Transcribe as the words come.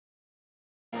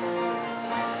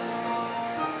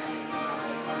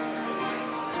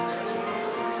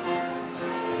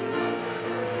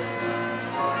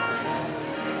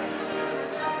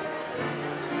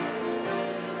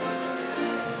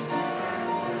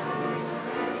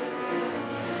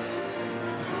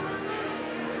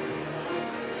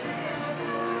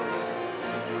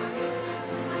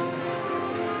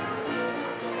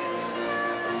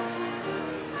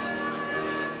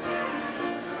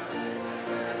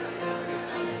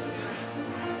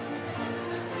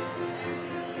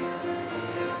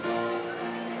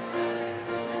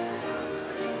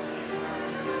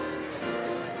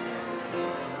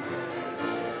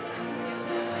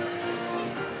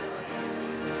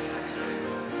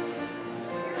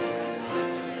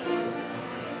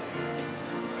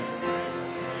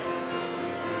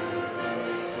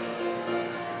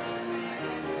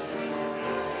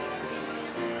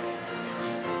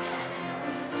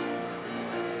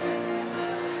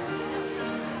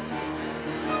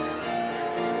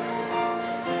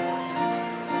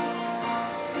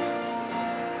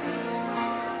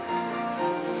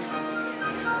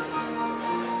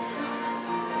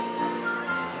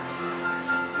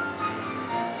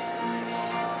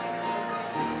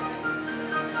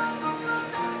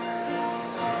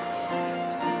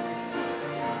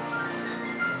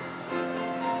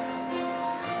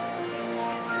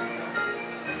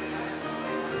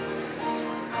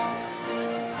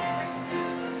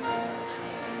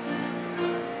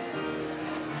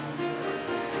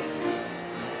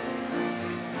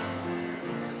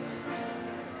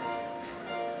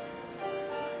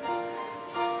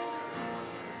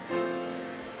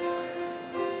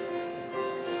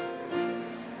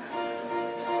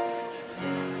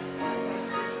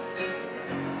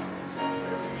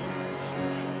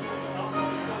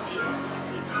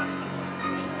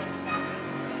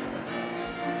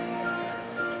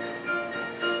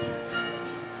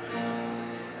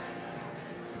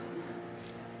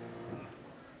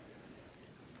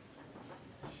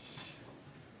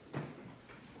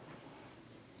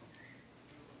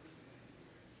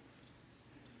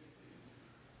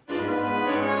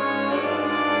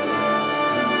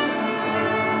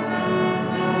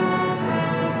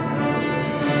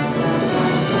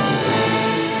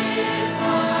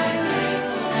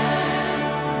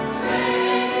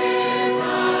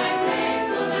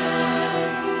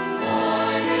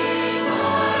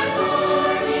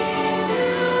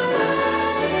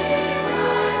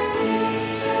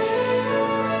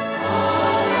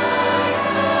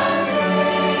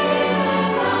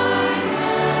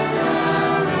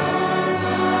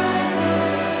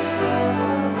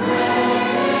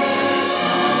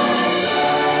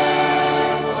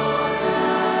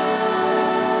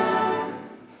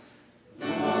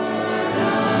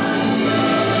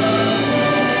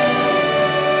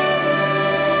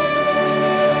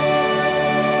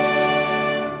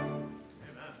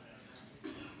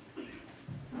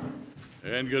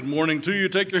And good morning to you.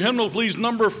 Take your hymnal, please,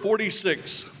 number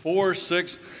 46.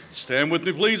 4-6. Stand with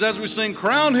me, please, as we sing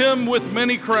Crown Him with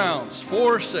Many Crowns.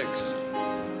 4-6.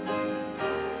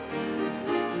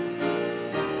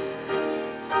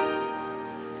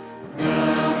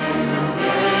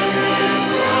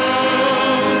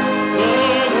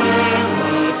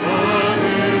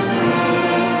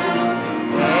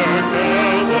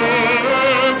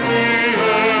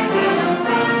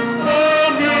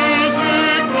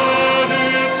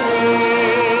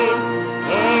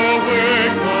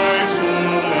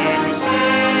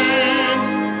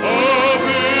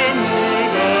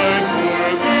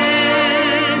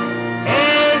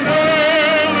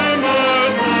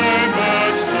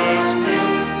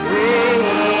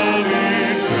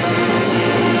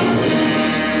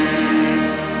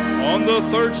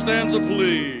 Third stanza,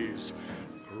 please.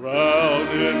 Crown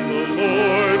in the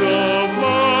Lord of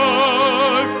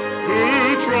life,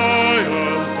 who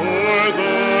triumphed o'er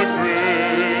the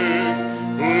grave,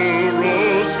 who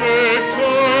rose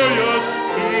victorious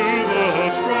to the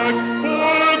strife,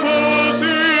 for those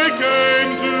he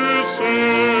came to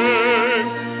save.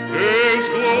 His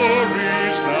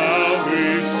glories now we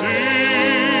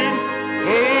sing,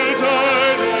 who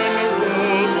died and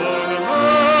rose on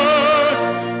high,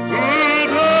 who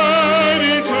died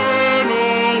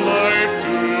eternal life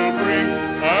to bring,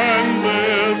 and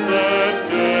lives that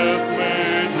death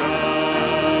may die.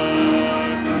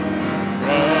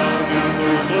 Crowned in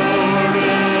the Lord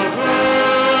of heaven,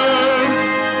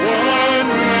 one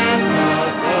with the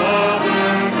Father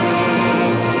God,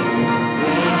 one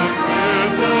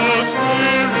with the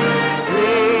Spirit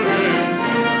ruling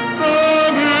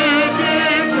from his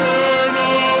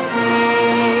eternal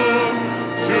throne.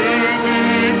 To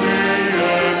thee be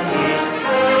endless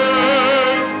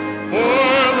praise, for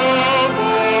thou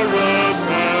for us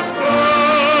hast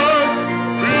died.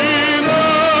 Be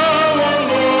thou, O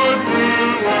Lord,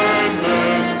 through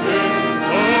endless days,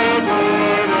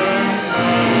 adored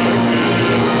and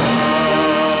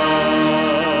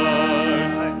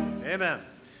magnified. Amen.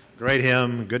 Great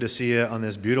hymn. Good to see you on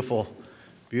this beautiful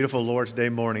Lord's Day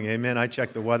morning. Amen. I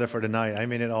checked the weather for tonight. I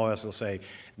mean, it always will say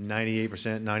 98%,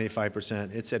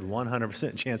 95%. It said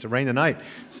 100% chance of rain tonight.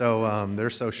 So they're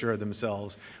so sure of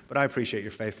themselves. But I appreciate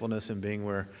your faithfulness in being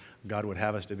where God would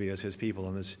have us to be as his people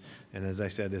on this, and as I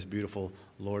said, this beautiful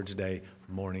Lord's Day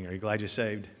morning. Are you glad you're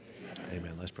saved?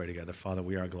 Amen. Let's pray together. Father,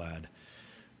 we are glad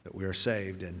that we are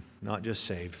saved, and not just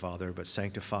saved, Father, but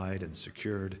sanctified and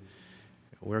secured.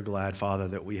 We're glad, Father,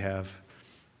 that we have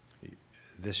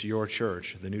this, your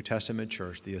church, the New Testament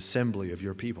church, the assembly of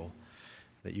your people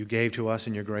that you gave to us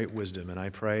in your great wisdom. And I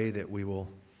pray that we will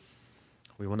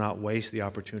not waste the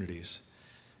opportunities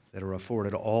that are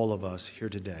afforded all of us here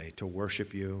today to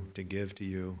worship you, to give to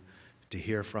you, to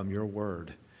hear from your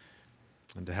word,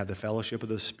 and to have the fellowship of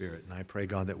the Spirit. And I pray,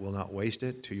 God, that we'll not waste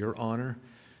it to your honor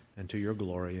and to your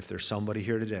glory. If there's somebody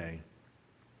here today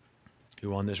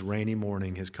who on this rainy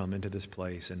morning has come into this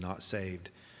place and not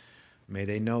saved, may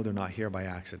they know they're not here by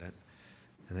accident,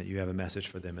 and that you have a message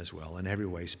for them as well. In every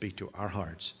way, speak to our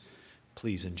hearts.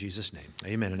 Please, in Jesus' name.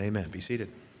 Amen and amen. Be seated.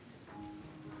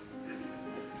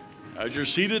 As you're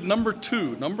seated, number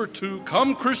two,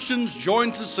 Come Christians,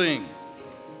 join to sing.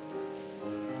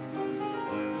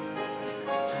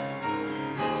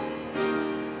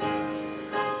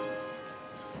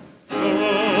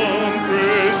 Come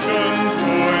Christians,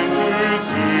 join to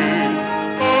sing.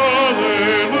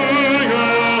 Hallelujah,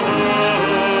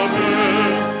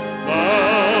 amen.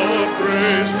 Loud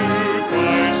praise to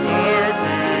Christ our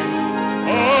King.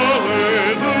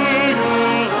 Hallelujah,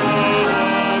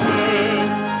 amen.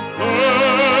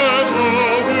 Let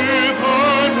all with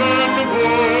heart and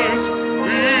voice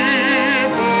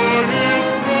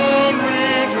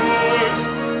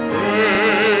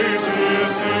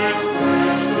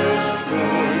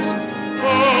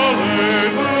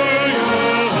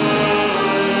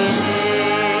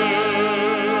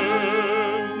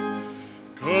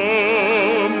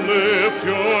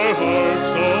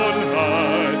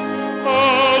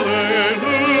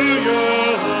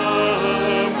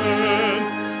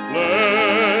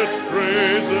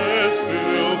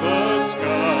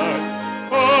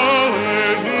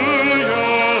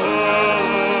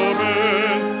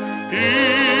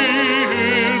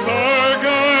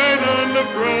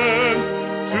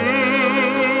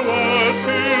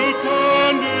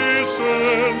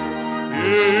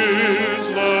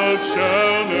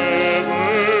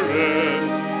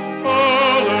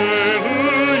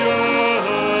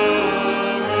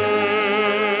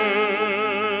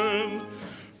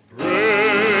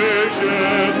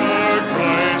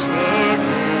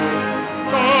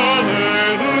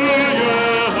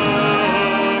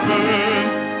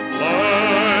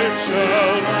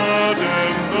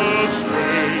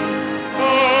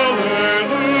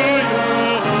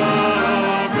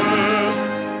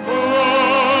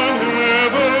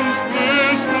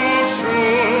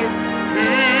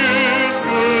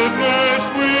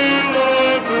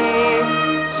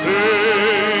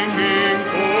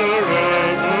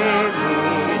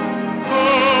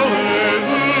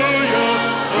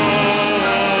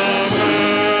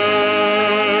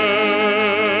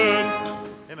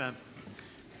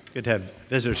good to have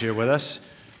visitors here with us.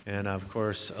 And of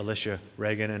course, Alicia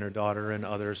Reagan and her daughter and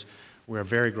others. We're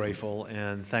very grateful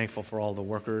and thankful for all the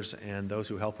workers and those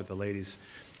who helped with the ladies'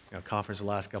 conference the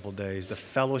last couple of days. The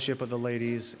fellowship of the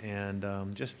ladies and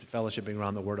just fellowshipping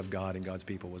around the Word of God and God's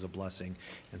people was a blessing.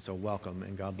 And so welcome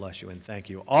and God bless you and thank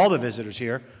you. All the visitors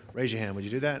here, raise your hand. Would you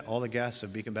do that? All the guests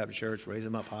of Beacon Baptist Church, raise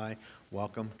them up high.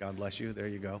 Welcome. God bless you. There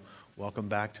you go. Welcome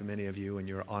back to many of you and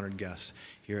your honored guests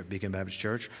here at Beacon Baptist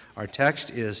Church. Our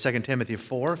text is 2 Timothy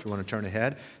 4, if you want to turn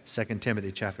ahead. 2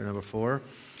 Timothy chapter number 4.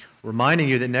 Reminding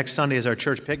you that next Sunday is our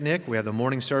church picnic. We have the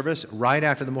morning service. Right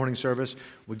after the morning service,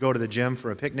 we go to the gym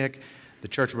for a picnic. The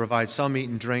church will provide some meat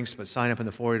and drinks, but sign up in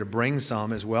the foyer to bring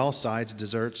some as well, sides,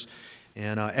 desserts.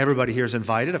 And everybody here is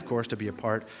invited, of course, to be a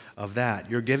part of that.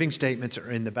 Your giving statements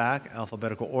are in the back,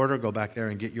 alphabetical order. Go back there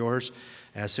and get yours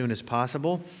as soon as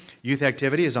possible. Youth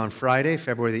activity is on Friday,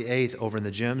 February the 8th, over in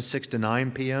the gym, 6 to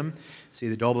 9 p.m. See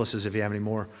the Dobleses if you have any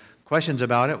more questions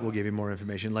about it. We'll give you more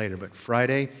information later. But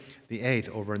Friday the 8th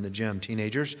over in the gym,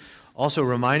 teenagers. Also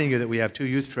reminding you that we have 2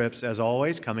 youth trips, as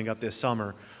always, coming up this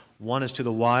summer. One is to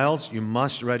the Wilds. You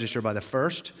must register by the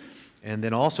 1st. And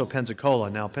then also Pensacola.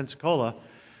 Now, Pensacola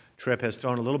trip has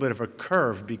thrown a little bit of a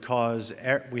curve because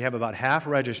we have about half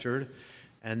registered,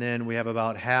 and then we have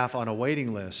about half on a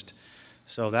waiting list.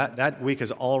 So that week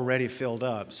is already filled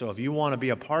up. So if you want to be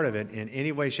a part of it in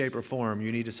any way, shape, or form,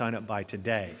 you need to sign up by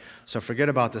today. So forget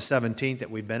about the 17th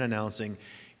that we've been announcing.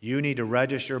 You need to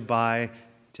register by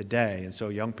today. And so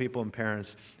young people and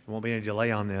parents, there won't be any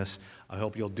delay on this. I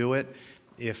hope you'll do it.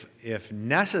 If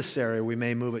necessary, we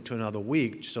may move it to another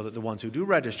week so that the ones who do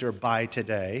register by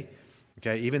today,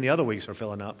 okay, even the other weeks are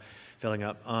filling up,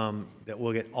 that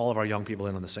we'll get all of our young people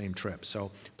in on the same trip. So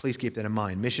please keep that in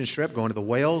mind. Mission trip, going to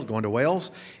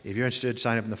Wales. If you're interested,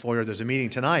 sign up in the foyer. There's a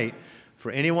meeting tonight for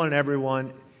anyone and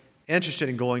everyone interested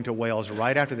in going to Wales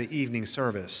right after the evening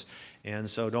service. And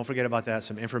so don't forget about that.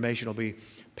 Some information will be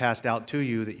passed out to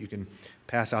you that you can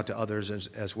pass out to others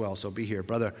as well. So be here.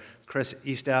 Brother Chris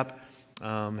Eastap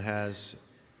has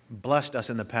blessed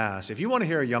us in the past. If you want to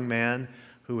hear a young man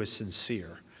who is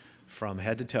sincere from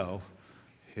head to toe,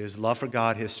 his love for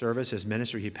God, his service, his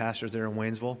ministry, he pastors there in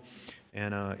Waynesville,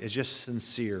 and is just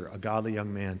sincere, a godly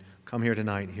young man, come here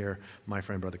tonight and hear my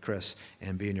friend, Brother Chris,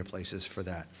 and be in your places for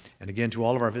that. And again, to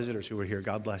all of our visitors who are here,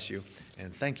 God bless you,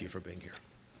 and thank you for being here.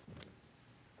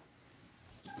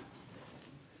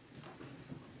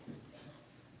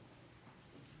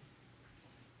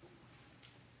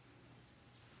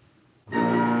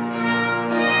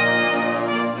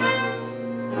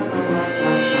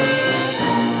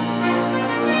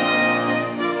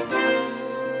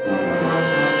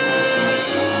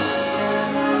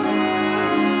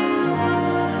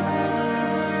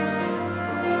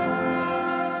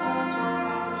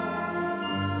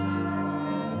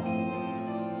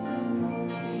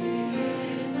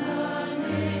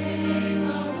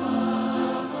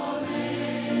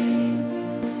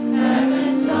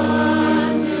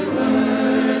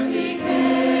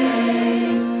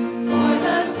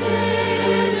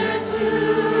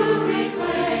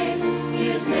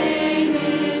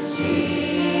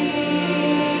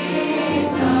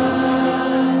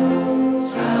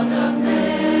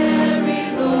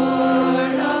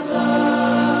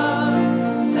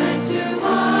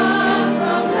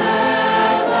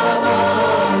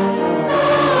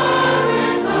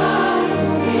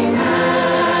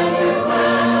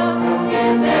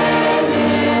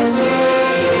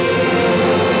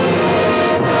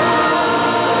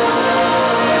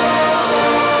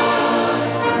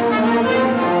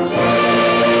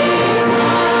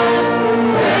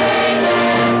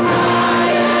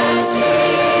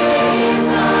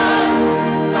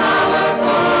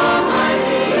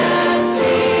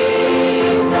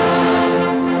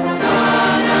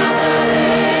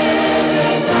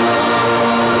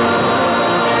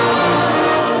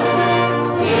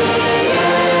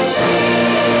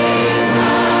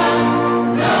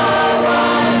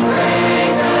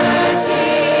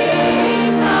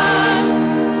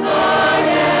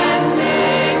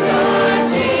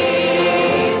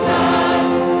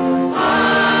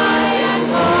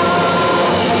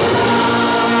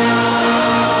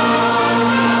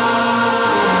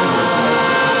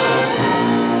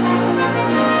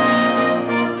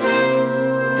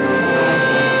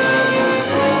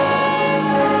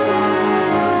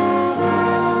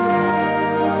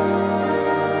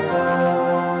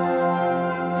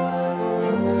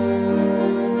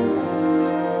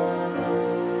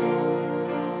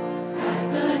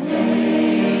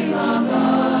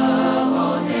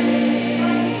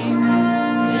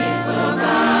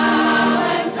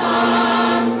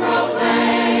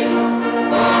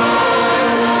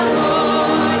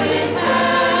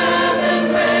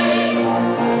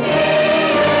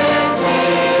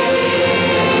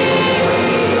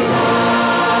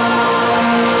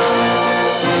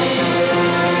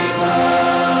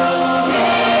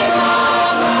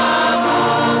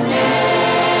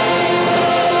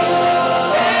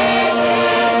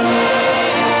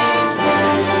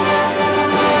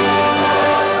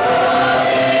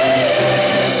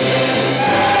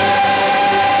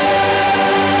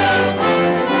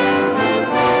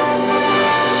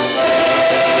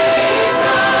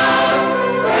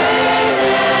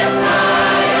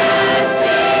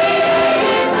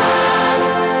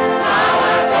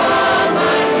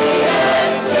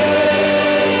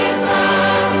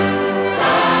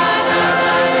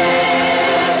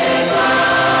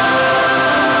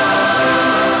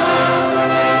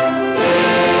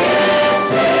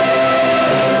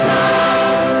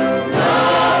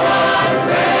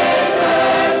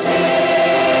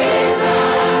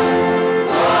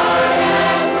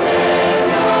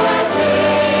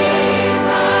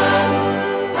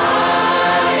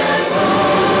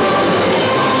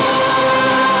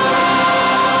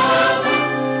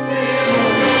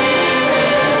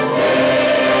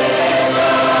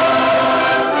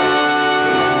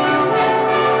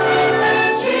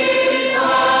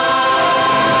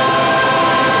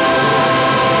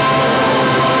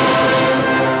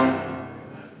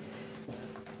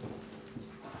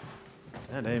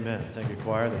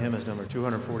 hymn is number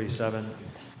 247.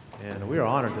 And we are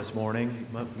honored this morning.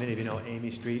 Many of you know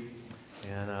Amy Street.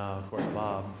 And, of course,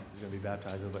 Bob is going to be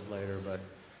baptized a little bit later. But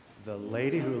the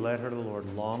lady who led her to the Lord,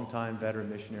 longtime veteran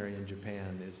missionary in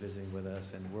Japan, is visiting with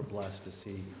us. And we're blessed to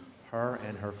see her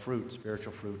and her fruit,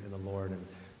 spiritual fruit in the Lord. And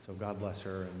so God bless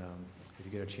her. And if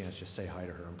you get a chance, just say hi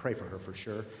to her and pray for her for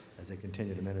sure as they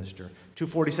continue to minister.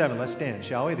 247, let's stand,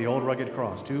 shall we? The old rugged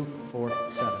cross,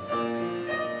 247.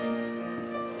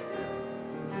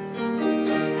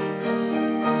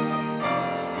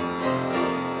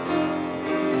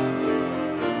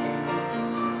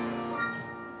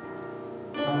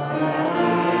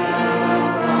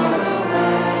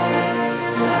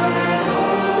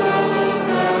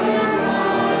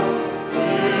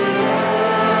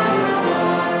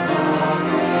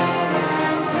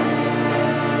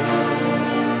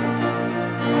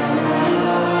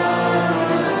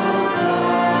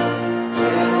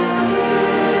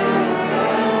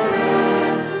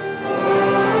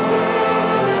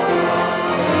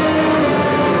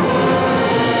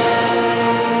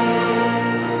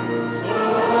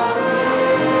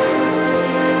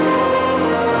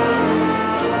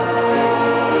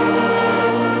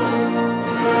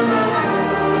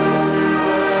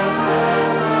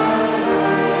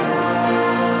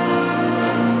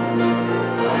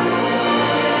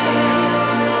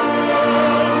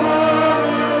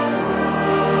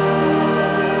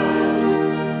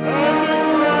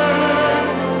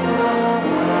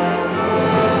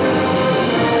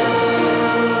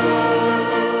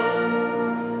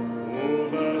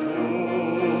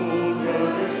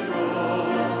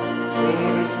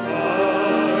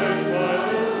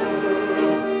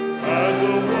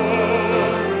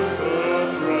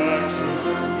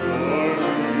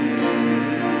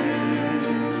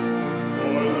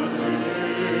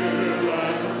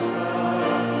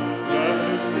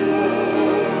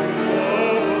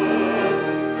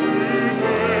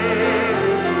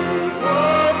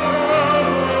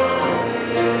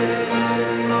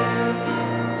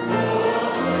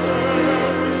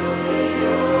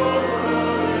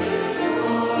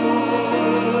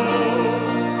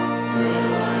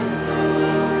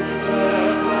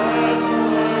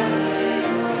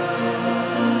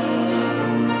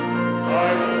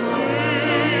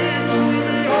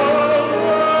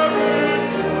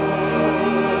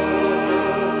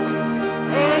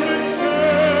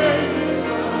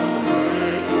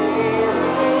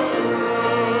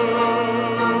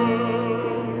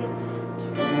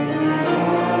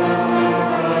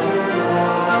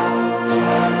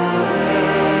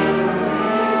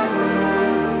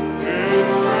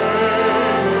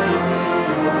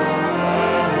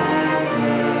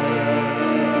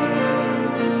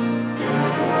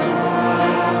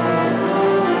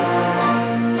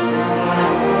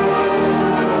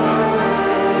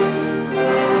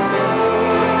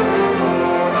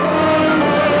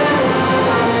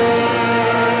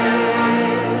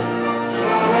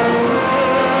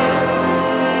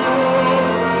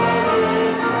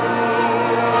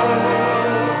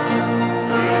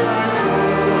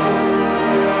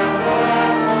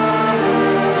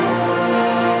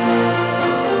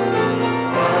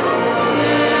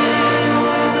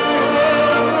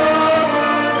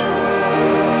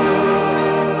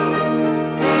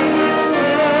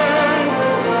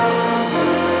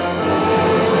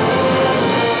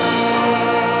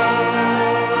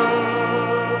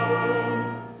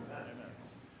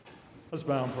 Let's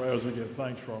bow in prayer as we give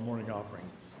thanks for our morning offering.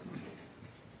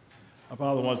 Our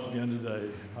Father, once again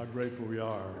today, how grateful we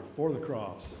are for the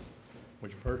cross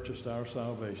which purchased our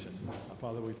salvation. Our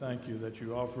Father, we thank you that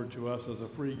you offered to us as a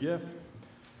free gift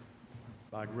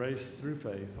by grace through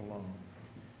faith alone.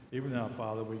 Even now,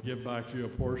 Father, we give back to you a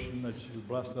portion that you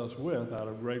blessed us with out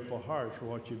of grateful hearts for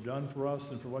what you've done for us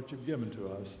and for what you've given to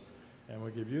us. And we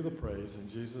give you the praise in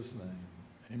Jesus' name.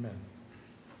 Amen.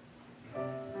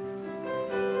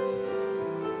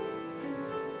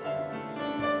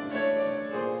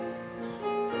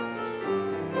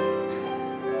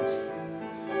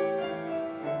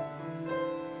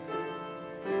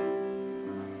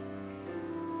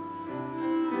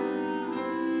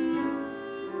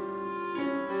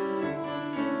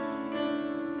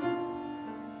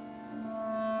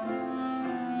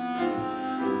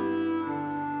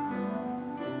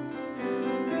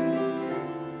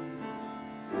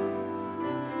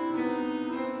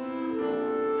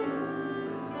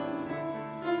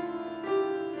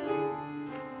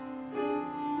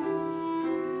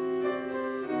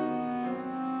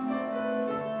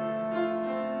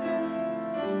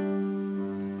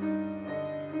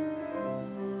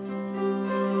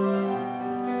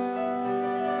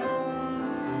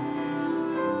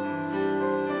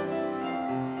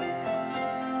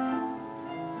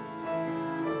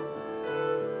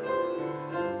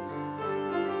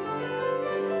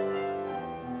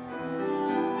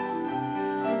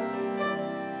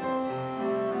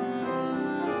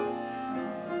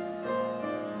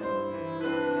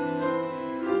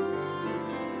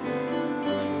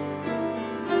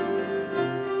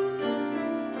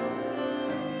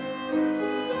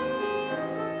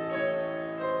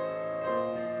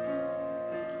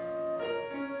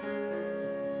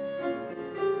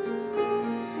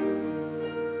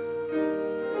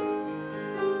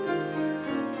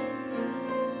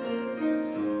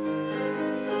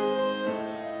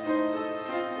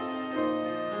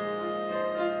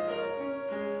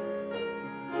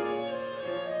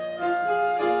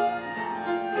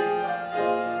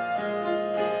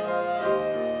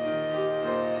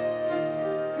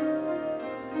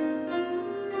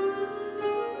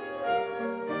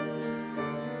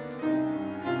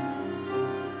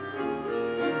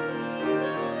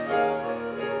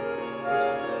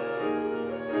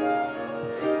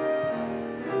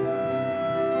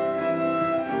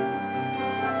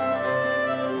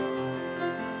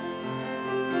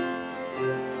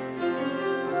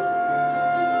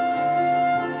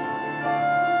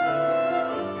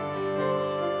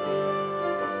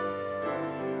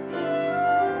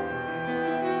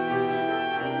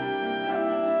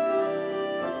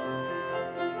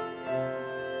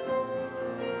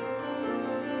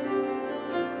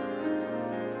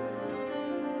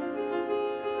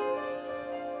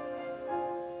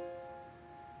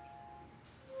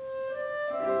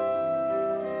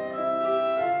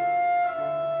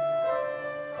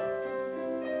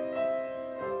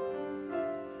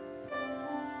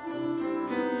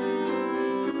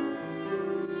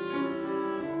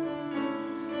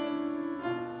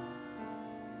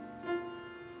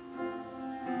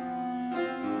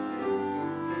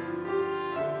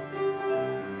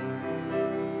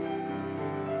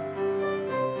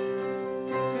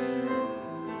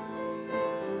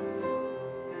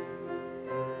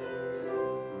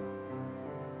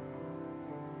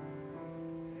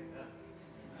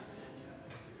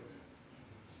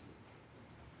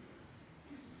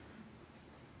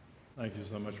 Thank you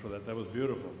so much for that. That was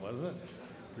beautiful, wasn't it?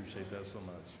 Appreciate that so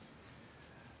much.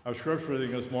 Our scripture reading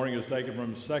this morning is taken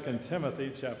from 2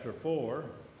 Timothy chapter 4.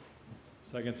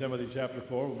 2 Timothy chapter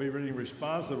 4. We'll be reading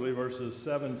responsively verses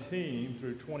 17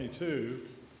 through 22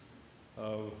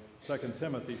 of 2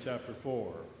 Timothy chapter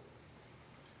 4.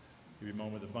 Give you a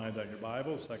moment to find out your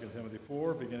Bible, 2 Timothy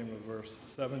 4, beginning with verse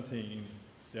 17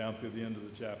 down through the end of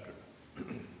the chapter.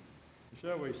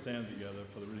 Shall we stand together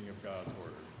for the reading of God's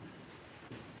word?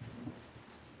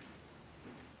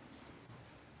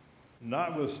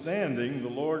 Notwithstanding, the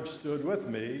Lord stood with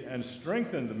me and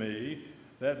strengthened me,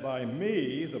 that by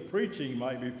me the preaching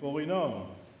might be fully known,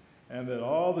 and that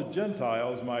all the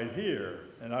Gentiles might hear,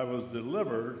 and I was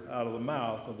delivered out of the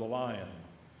mouth of the lion.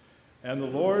 And the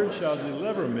Lord shall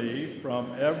deliver me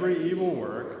from every evil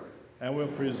work, and will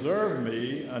preserve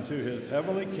me unto his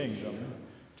heavenly kingdom,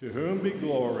 to whom be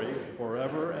glory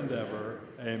forever and ever.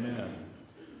 Amen.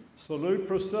 Salute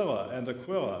Priscilla and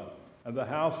Aquila, and the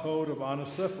household of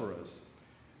Onesiphorus.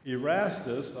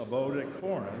 Erastus abode at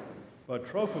Corinth, but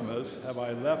Trophimus have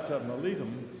I left at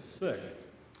Miletum sick.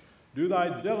 Do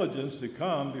thy diligence to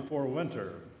come before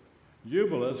winter.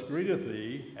 Eubulus greeteth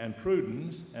thee, and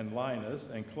Prudence, and Linus,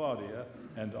 and Claudia,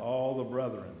 and all the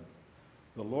brethren.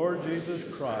 The Lord Jesus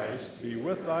Christ be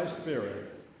with thy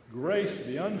spirit. Grace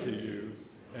be unto you.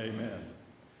 Amen.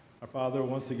 Our Father,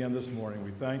 once again this morning,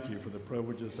 we thank you for the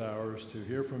privilege it's ours to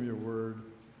hear from your word.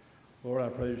 Lord, I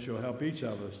pray that you'll help each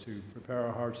of us to prepare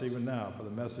our hearts even now for the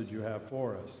message you have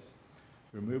for us.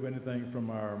 Remove anything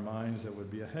from our minds that would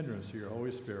be a hindrance to your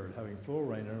Holy Spirit having full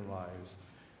reign in our lives.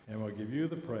 And we'll give you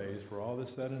the praise for all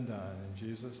that's said and done. In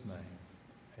Jesus' name,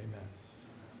 amen.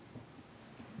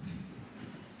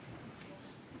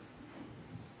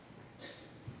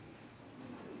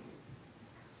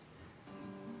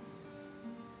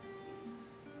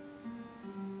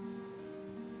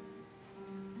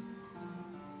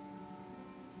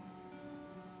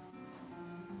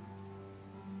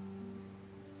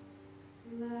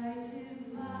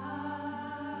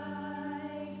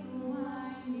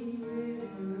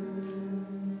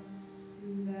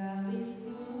 Valley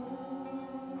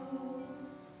slow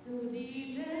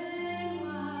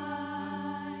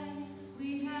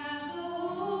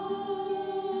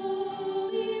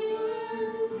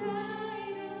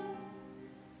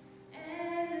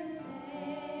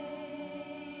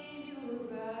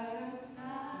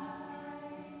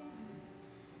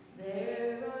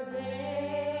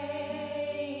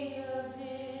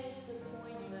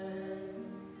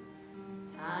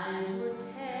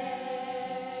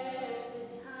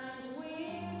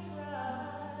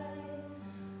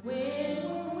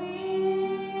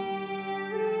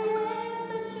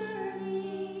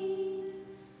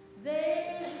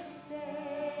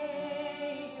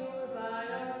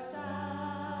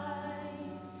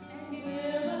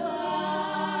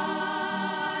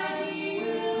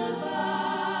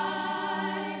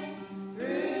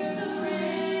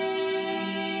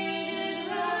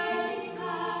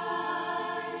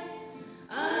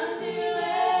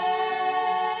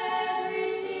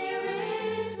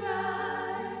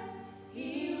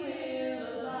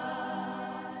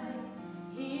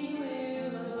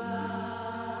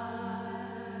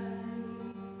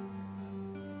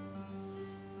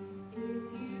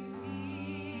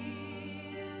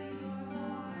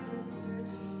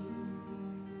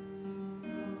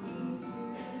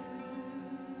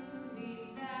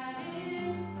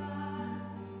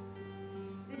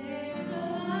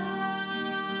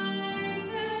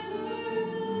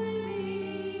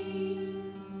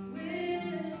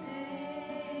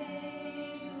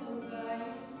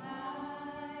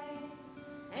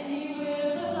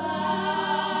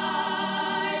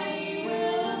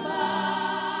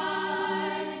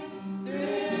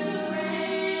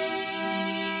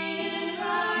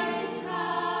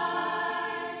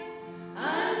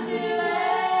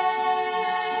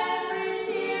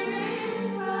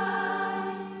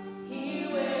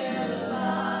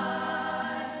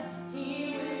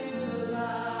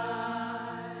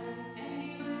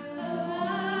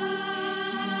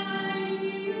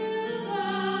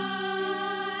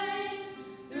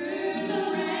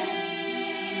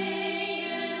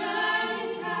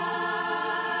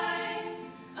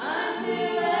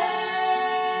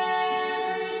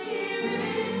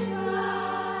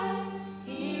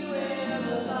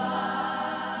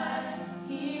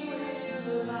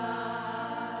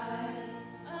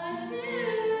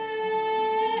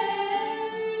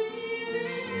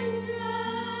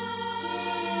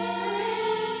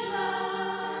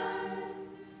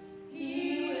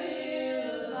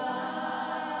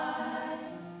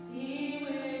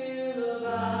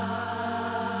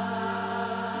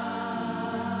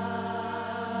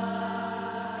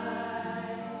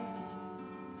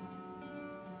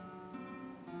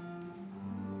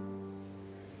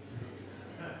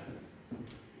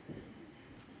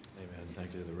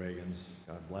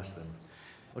God bless them.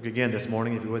 Look again this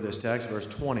morning, if you're with this text, verse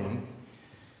 20.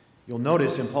 You'll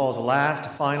notice in Paul's last,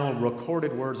 final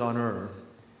recorded words on earth,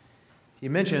 he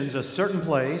mentions a certain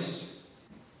place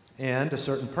and a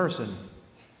certain person.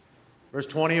 Verse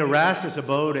 20, Erastus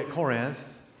abode at Corinth,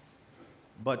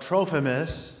 but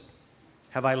Trophimus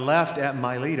have I left at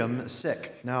Miletum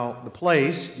sick. Now, the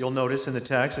place, you'll notice in the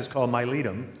text, is called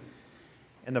Miletum.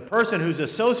 And the person who's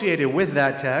associated with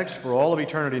that text for all of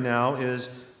eternity now is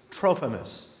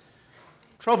Trophimus.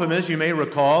 Trophimus, you may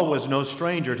recall, was no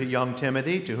stranger to young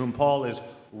Timothy, to whom Paul is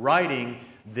writing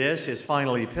this, his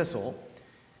final epistle.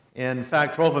 In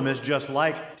fact, Trophimus, just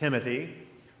like Timothy,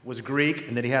 was Greek,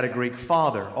 and that he had a Greek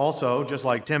father. Also, just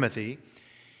like Timothy,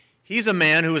 he's a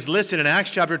man who is listed in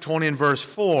Acts chapter 20 and verse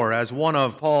 4 as one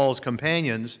of Paul's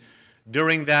companions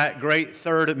during that great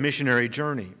third missionary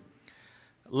journey.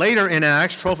 Later in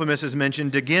Acts, Trophimus is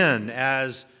mentioned again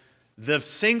as the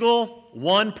single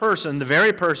one person, the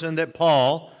very person that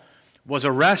Paul was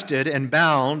arrested and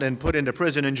bound and put into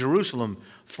prison in Jerusalem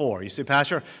for. You say,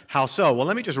 Pastor, how so? Well,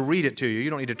 let me just read it to you. You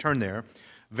don't need to turn there.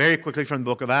 Very quickly from the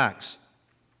book of Acts.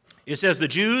 It says, the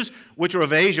Jews which were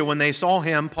of Asia, when they saw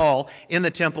him, Paul, in the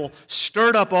temple,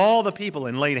 stirred up all the people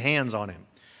and laid hands on him,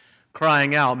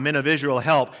 crying out, Men of Israel,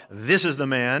 help. This is the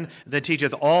man that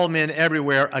teacheth all men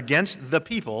everywhere against the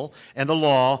people and the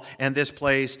law and this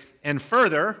place. And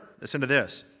further, listen to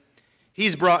this,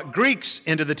 he's brought Greeks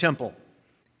into the temple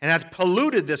and hath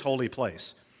polluted this holy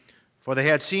place. For they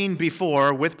had seen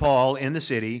before with Paul in the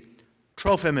city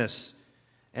Trophimus,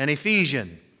 an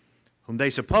Ephesian, whom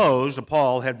they supposed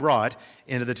Paul had brought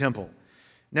into the temple.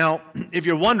 Now, if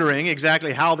you're wondering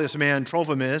exactly how this man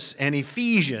Trophimus, an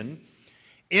Ephesian,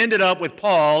 ended up with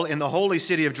Paul in the holy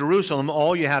city of Jerusalem,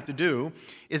 all you have to do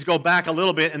is go back a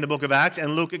little bit in the book of Acts,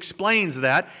 and Luke explains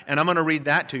that, and I'm going to read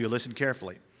that to you. Listen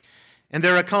carefully. And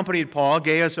there accompanied Paul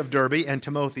Gaius of Derbe and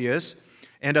Timotheus,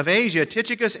 and of Asia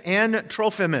Tychicus and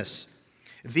Trophimus.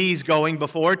 These going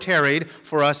before tarried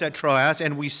for us at Troas,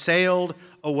 and we sailed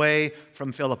away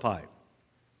from Philippi.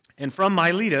 And from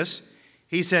Miletus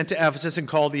he sent to Ephesus and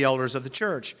called the elders of the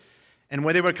church. And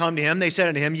when they were come to him, they said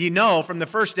unto him, Ye know from the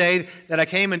first day that I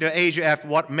came into Asia, after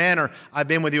what manner I've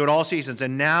been with you at all seasons.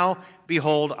 And now,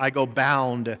 behold, I go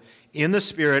bound in the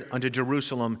Spirit unto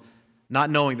Jerusalem, not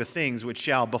knowing the things which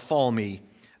shall befall me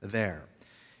there.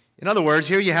 In other words,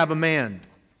 here you have a man.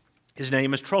 His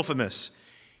name is Trophimus.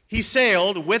 He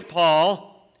sailed with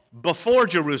Paul before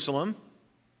Jerusalem.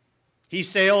 He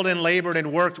sailed and labored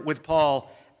and worked with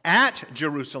Paul at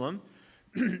Jerusalem.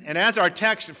 And as our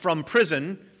text from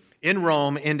prison in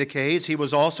Rome indicates, he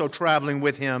was also traveling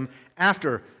with him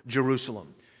after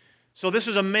Jerusalem. So this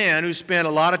is a man who spent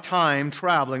a lot of time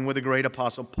traveling with the great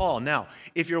apostle Paul. Now,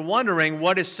 if you're wondering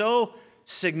what is so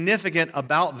significant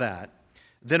about that,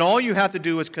 then all you have to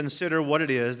do is consider what it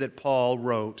is that Paul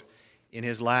wrote in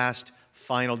his last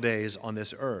final days on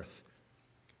this earth.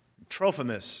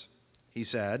 Trophimus, he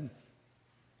said,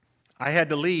 I had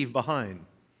to leave behind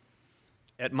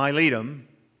at Miletum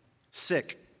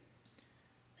sick.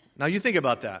 Now you think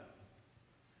about that.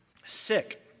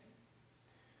 Sick.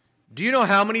 Do you know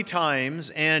how many times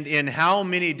and in how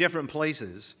many different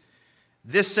places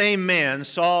this same man,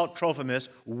 Saul Trophimus,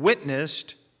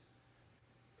 witnessed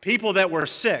people that were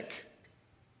sick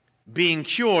being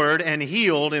cured and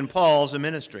healed in Paul's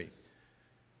ministry?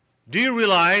 Do you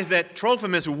realize that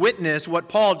Trophimus witnessed what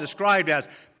Paul described as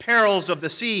perils of the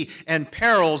sea and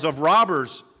perils of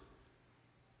robbers,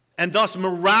 and thus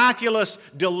miraculous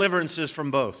deliverances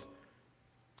from both?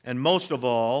 And most of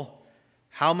all,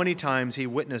 how many times he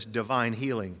witnessed divine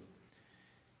healing.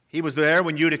 He was there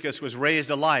when Eutychus was raised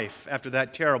to life after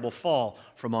that terrible fall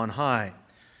from on high.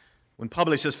 When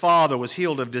Publius' father was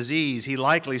healed of disease, he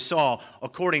likely saw,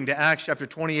 according to Acts chapter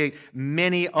 28,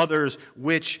 many others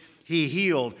which he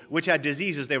healed, which had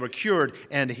diseases, they were cured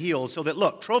and healed. So that,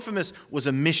 look, Trophimus was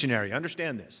a missionary.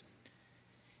 Understand this.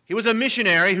 He was a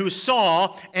missionary who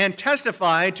saw and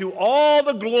testified to all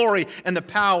the glory and the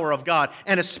power of God,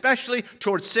 and especially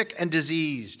towards sick and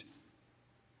diseased.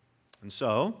 And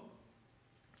so,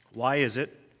 why is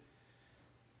it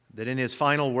that in his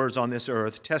final words on this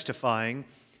earth, testifying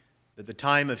that the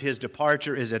time of his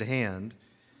departure is at hand,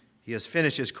 he has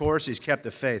finished his course, he's kept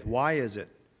the faith? Why is it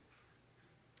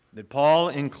that Paul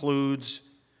includes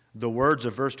the words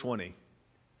of verse 20,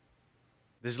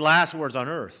 his last words on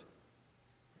earth?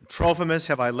 Trophimus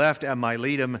have I left at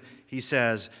Miletum, he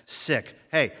says, sick.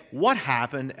 Hey, what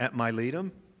happened at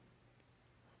Miletum?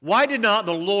 Why did not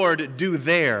the Lord do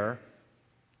there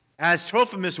as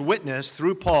Trophimus witnessed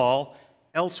through Paul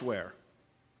elsewhere?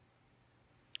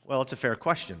 Well, it's a fair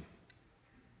question.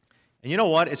 And you know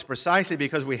what? It's precisely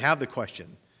because we have the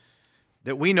question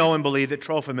that we know and believe that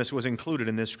Trophimus was included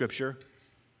in this scripture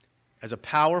as a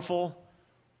powerful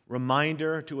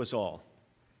reminder to us all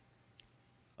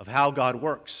of how God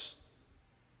works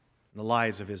in the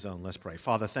lives of his own. Let's pray.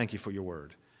 Father, thank you for your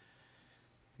word.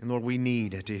 And Lord, we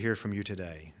need to hear from you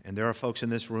today. And there are folks in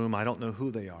this room, I don't know who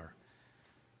they are,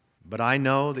 but I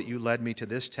know that you led me to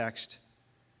this text,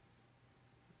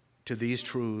 to these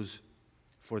truths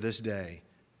for this day,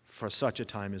 for such a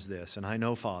time as this. And I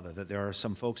know, Father, that there are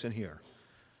some folks in here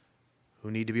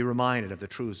who need to be reminded of the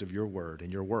truths of your word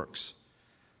and your works.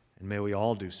 And may we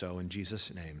all do so in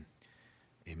Jesus' name.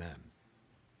 Amen.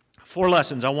 4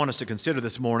 lessons I want us to consider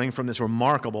this morning from this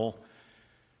remarkable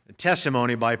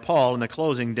testimony by Paul in the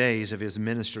closing days of his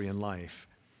ministry and life.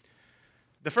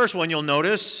 The first one you'll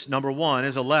notice, number 1,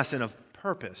 is a lesson of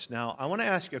purpose. Now, I want to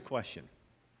ask you a question.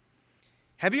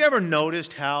 Have you ever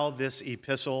noticed how this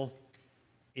epistle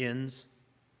ends?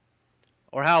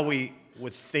 Or how we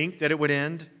would think that it would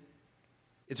end?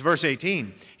 It's verse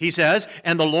 18. He says,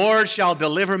 "And the Lord shall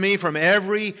deliver me from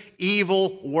every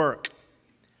evil work,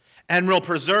 and will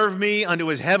preserve me unto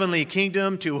his heavenly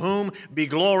kingdom, to whom be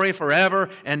glory forever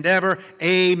and ever.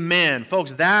 Amen."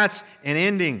 Folks, that's an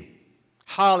ending.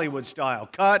 Hollywood style.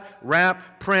 Cut,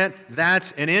 wrap, print,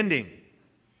 that's an ending.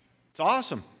 It's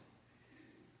awesome.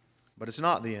 But it's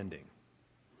not the ending.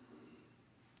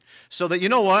 So that, you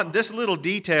know what? This little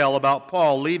detail about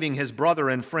Paul leaving his brother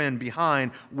and friend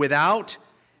behind without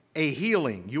a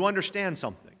healing, you understand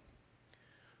something.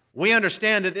 We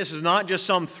understand that this is not just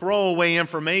some throwaway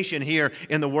information here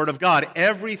in the Word of God.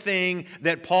 Everything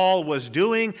that Paul was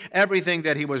doing, everything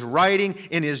that he was writing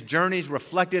in his journeys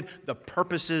reflected the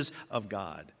purposes of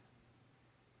God.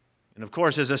 And of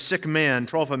course, as a sick man,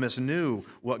 Trophimus knew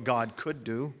what God could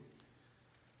do.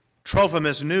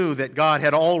 Trophimus knew that God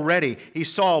had already, he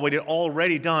saw what he had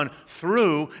already done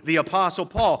through the Apostle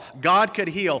Paul. God could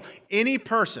heal any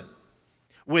person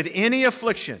with any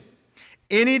affliction,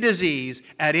 any disease,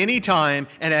 at any time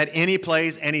and at any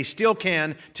place, and he still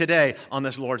can today on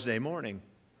this Lord's Day morning.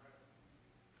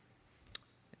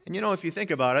 And you know, if you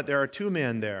think about it, there are 2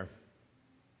 men there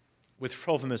with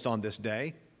Trophimus on this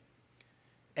day.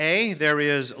 A, there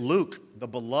is Luke, the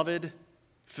beloved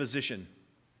physician.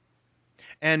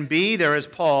 And B, there is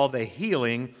Paul, the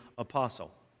healing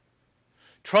apostle.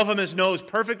 Trophimus knows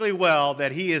perfectly well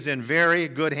that he is in very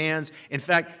good hands. In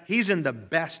fact, he's in the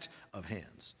best of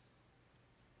hands.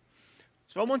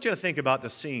 So I want you to think about the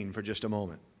scene for just a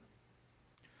moment.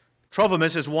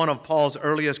 Trophimus is one of Paul's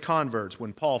earliest converts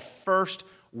when Paul first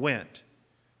went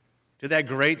to that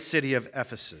great city of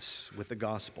Ephesus with the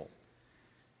gospel.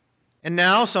 And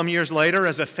now, some years later,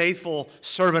 as a faithful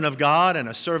servant of God and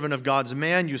a servant of God's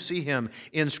man, you see him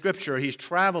in Scripture. He's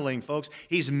traveling, folks.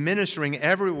 He's ministering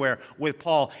everywhere with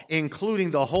Paul,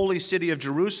 including the holy city of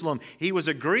Jerusalem. He was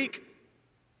a Greek,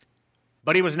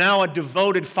 but he was now a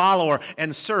devoted follower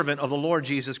and servant of the Lord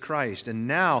Jesus Christ. And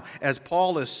now, as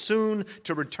Paul is soon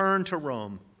to return to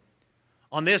Rome,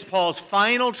 on this Paul's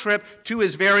final trip to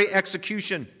his very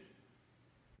execution,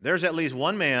 there's at least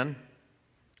one man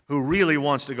who really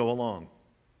wants to go along.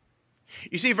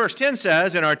 You see, verse 10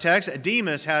 says in our text,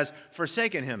 Demas has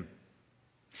forsaken him.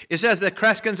 It says that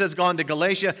Crescens has gone to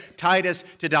Galatia, Titus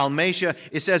to Dalmatia.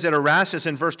 It says that Erastus,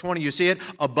 in verse 20, you see it,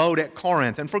 abode at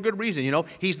Corinth. And for good reason, you know,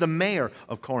 he's the mayor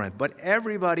of Corinth. But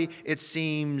everybody, it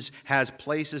seems, has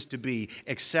places to be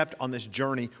except on this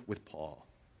journey with Paul.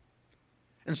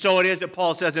 And so it is that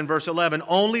Paul says in verse 11,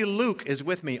 only Luke is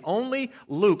with me. Only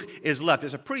Luke is left.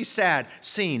 It's a pretty sad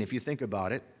scene if you think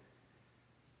about it.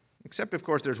 Except, of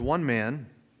course, there's one man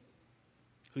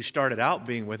who started out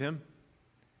being with him.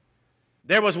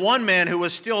 There was one man who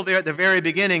was still there at the very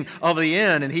beginning of the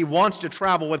end, and he wants to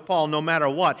travel with Paul no matter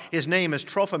what. His name is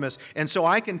Trophimus, and so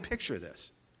I can picture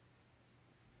this.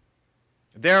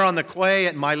 There on the quay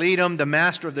at Miletum, the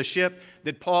master of the ship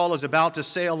that Paul is about to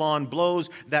sail on blows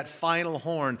that final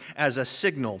horn as a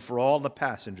signal for all the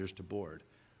passengers to board.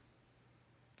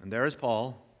 And there is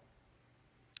Paul,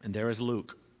 and there is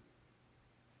Luke.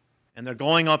 And they're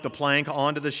going up the plank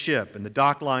onto the ship, and the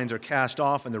dock lines are cast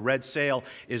off, and the red sail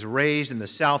is raised, and the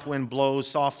south wind blows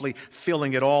softly,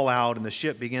 filling it all out, and the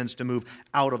ship begins to move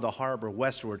out of the harbor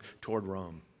westward toward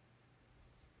Rome.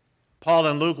 Paul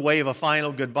and Luke wave a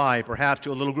final goodbye, perhaps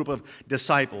to a little group of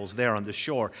disciples there on the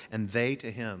shore, and they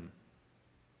to him.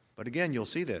 But again, you'll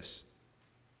see this.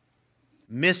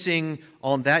 Missing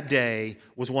on that day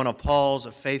was one of Paul's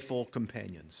faithful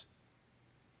companions.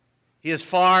 He is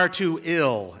far too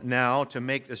ill now to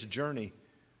make this journey.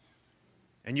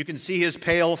 And you can see his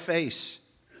pale face.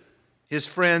 His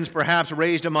friends perhaps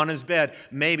raised him on his bed.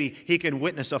 Maybe he can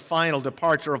witness a final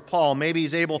departure of Paul. Maybe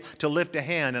he's able to lift a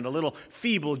hand and a little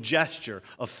feeble gesture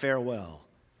of farewell.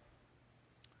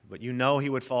 But you know he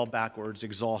would fall backwards,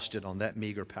 exhausted on that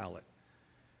meager pallet.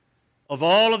 Of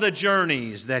all of the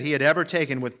journeys that he had ever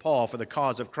taken with Paul for the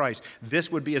cause of Christ,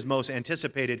 this would be his most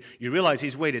anticipated. You realize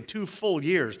he's waited 2 full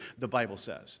years, the Bible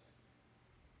says,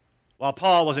 while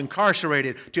Paul was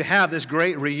incarcerated, to have this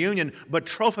great reunion. But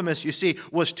Trophimus, you see,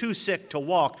 was too sick to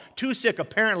walk, too sick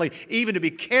apparently even to be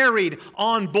carried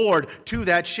on board to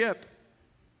that ship.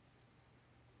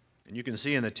 And you can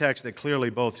see in the text that clearly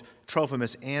both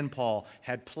Trophimus and Paul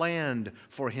had planned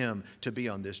for him to be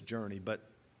on this journey, but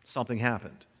something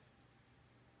happened.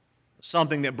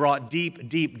 Something that brought deep,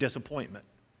 deep disappointment.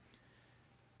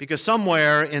 Because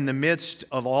somewhere in the midst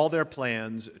of all their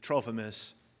plans,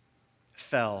 Trophimus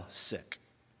fell sick.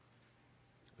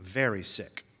 Very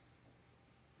sick.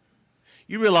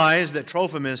 You realize that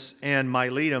Trophimus and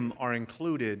Miletum are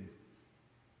included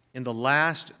in the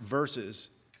last verses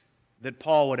that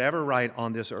Paul would ever write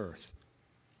on this earth.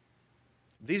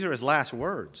 These are his last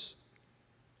words.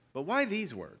 But why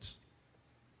these words?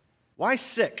 Why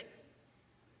sick?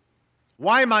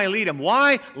 Why Miletum?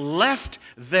 Why left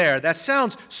there? That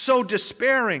sounds so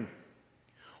despairing.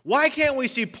 Why can't we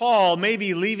see Paul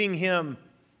maybe leaving him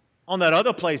on that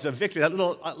other place of victory, that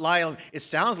little island? It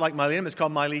sounds like Miletum is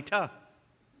called Melita.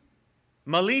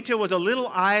 Melita was a little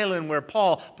island where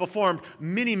Paul performed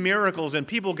many miracles and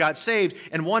people got saved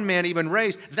and one man even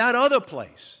raised. That other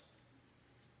place.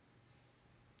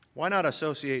 Why not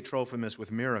associate Trophimus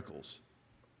with miracles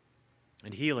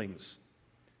and healings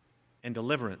and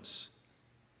deliverance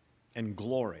and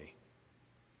glory?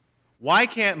 Why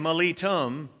can't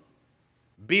Miletum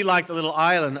be like the little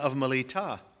island of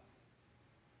Melita?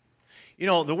 You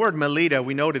know, the word Melita,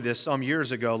 we noted this some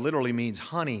years ago, literally means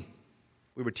honey.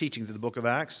 We were teaching through the book of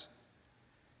Acts.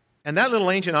 And that little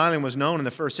ancient island was known in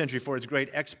the first century for its great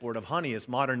export of honey. It's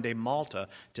modern-day Malta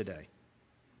today.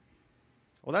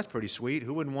 Well, that's pretty sweet.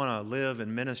 Who wouldn't want to live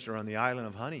and minister on the island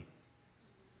of honey?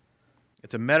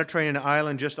 It's a Mediterranean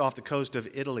island just off the coast of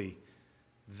Italy.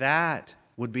 That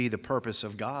would be the purpose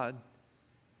of God.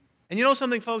 And you know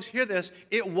something, folks? Hear this.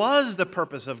 It was the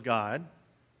purpose of God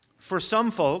for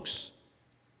some folks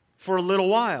for a little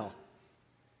while.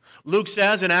 Luke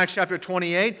says in Acts chapter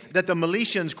 28 that the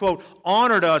Meletians, quote,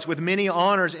 honored us with many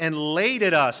honors and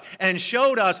laded us and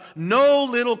showed us no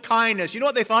little kindness. You know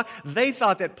what they thought? They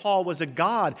thought that Paul was a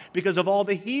god because of all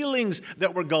the healings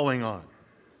that were going on.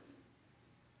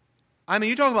 I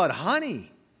mean, you talk about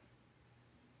honey.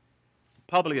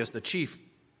 Publius, the chief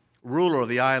ruler of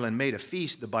the island, made a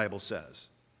feast, the Bible says.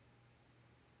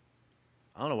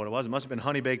 I don't know what it was. It must have been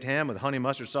honey-baked ham with honey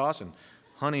mustard sauce and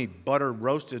honey butter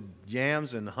roasted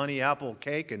yams and honey apple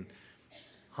cake and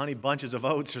honey bunches of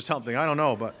oats or something. I don't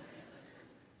know, but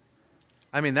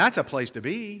I mean, that's a place to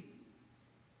be.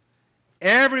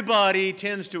 Everybody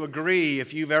tends to agree,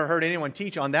 if you've ever heard anyone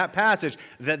teach on that passage,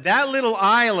 that that little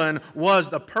island was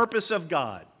the purpose of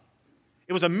God.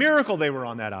 It was a miracle they were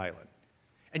on that island.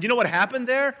 And you know what happened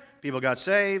there? People got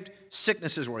saved,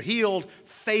 sicknesses were healed,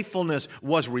 faithfulness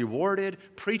was rewarded,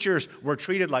 preachers were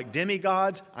treated like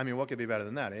demigods. I mean, what could be better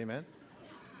than that, amen?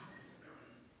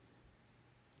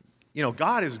 You know,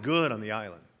 God is good on the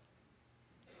island.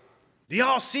 Do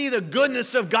y'all see the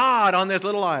goodness of God on this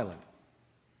little island?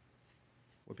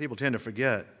 What people tend to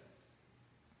forget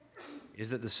is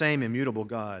that the same immutable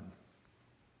God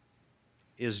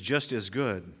is just as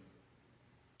good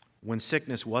when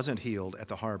sickness wasn't healed at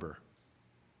the harbor.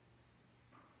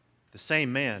 The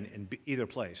same man in either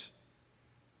place.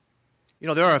 You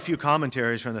know, there are a few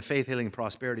commentaries from the Faith Healing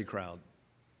Prosperity crowd.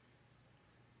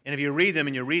 And if you read them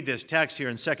and you read this text here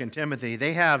in 2 Timothy,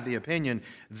 they have the opinion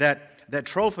that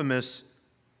Trophimus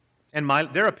and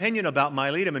their opinion about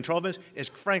Miletum and Trophimus is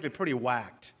frankly pretty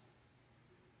whacked.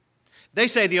 They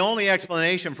say the only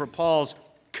explanation for Paul's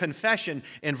confession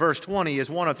in verse 20 is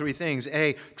one of three things.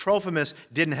 A, Trophimus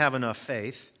didn't have enough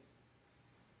faith.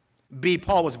 B,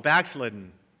 Paul was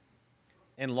backslidden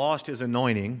and lost his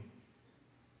anointing.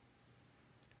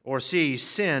 Or C,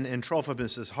 sin in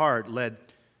Trophimus' heart led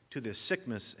to this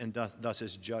sickness and thus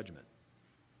his judgment.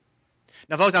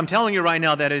 Now, folks, I'm telling you right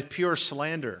now that is pure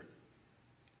slander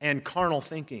and carnal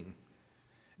thinking.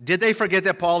 Did they forget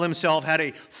that Paul himself had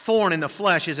a thorn in the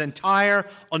flesh his entire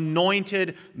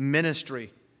anointed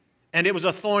ministry? And it was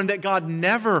a thorn that God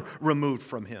never removed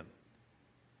from him.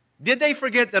 Did they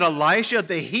forget that Elisha,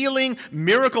 the healing,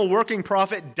 miracle-working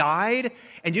prophet, died?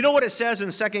 And you know what it says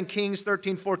in 2 Kings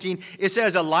 13:14? It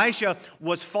says Elisha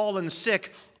was fallen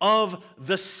sick of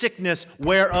the sickness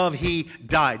whereof he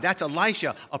died. That's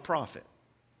Elisha, a prophet.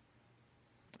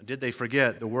 Did they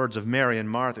forget the words of Mary and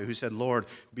Martha, who said, Lord,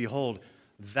 behold,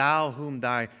 thou whom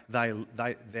thou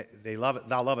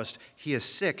lovest, he is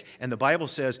sick. And the Bible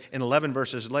says in 11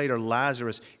 verses later,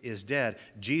 Lazarus is dead.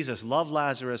 Jesus loved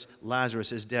Lazarus.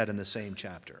 Lazarus is dead in the same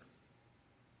chapter.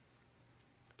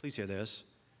 Please hear this.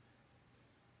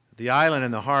 The island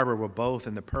and the harbor were both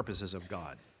in the purposes of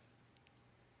God.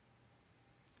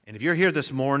 And if you're here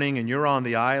this morning and you're on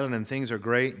the island and things are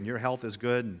great and your health is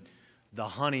good and the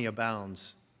honey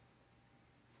abounds,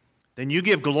 then you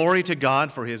give glory to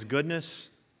God for His goodness,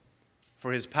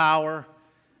 for His power,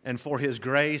 and for His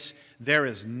grace. There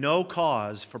is no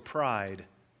cause for pride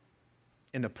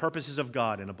in the purposes of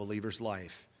God in a believer's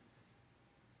life.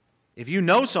 If you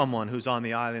know someone who's on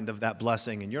the island of that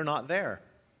blessing and you're not there,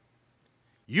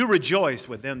 you rejoice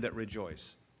with them that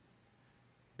rejoice.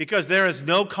 Because there is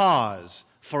no cause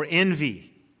for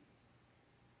envy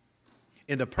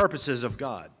in the purposes of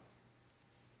God.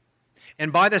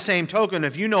 And by the same token,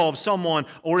 if you know of someone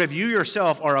or if you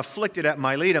yourself are afflicted at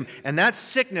Miletum and that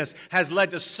sickness has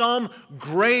led to some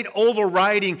great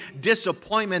overriding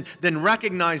disappointment, then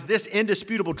recognize this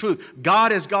indisputable truth.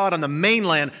 God is God on the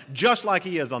mainland just like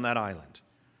He is on that island.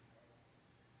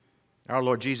 Our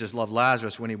Lord Jesus loved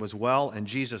Lazarus when he was well, and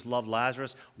Jesus loved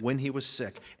Lazarus when he was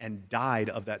sick and died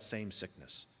of that same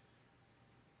sickness.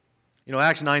 You know,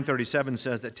 Acts 9:37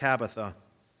 says that Tabitha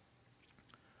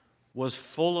was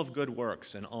full of good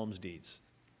works and alms deeds.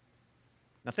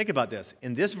 Now think about this.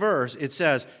 In this verse, it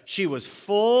says she was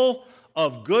full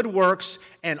of good works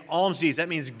and alms deeds. That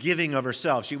means giving of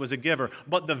herself. She was a giver.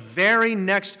 But the very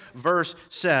next verse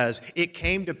says it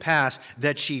came to pass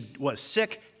that she was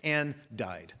sick and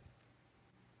died.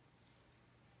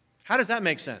 How does that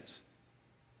make sense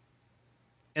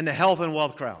in the health and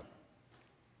wealth crowd?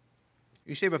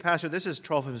 You say, but Pastor, this is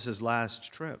Trophimus'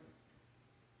 last trip.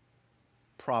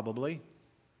 Probably.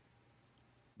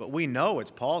 But we know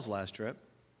it's Paul's last trip.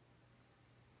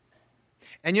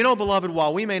 And you know, beloved,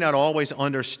 while we may not always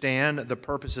understand the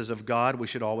purposes of God, we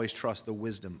should always trust the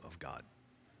wisdom of God.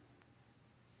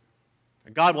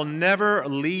 God will never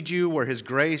lead you where His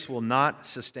grace will not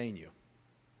sustain you.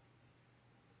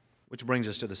 Which brings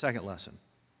us to the second lesson.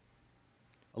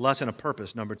 A lesson of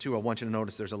purpose. Number 2, I want you to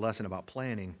notice there's a lesson about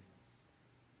planning.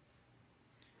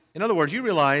 In other words, you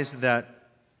realize that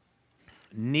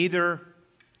neither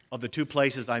of the two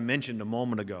places I mentioned a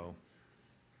moment ago,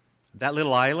 that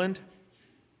little island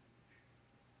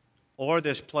or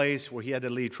this place where he had to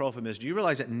leave Trophimus, do you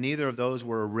realize that neither of those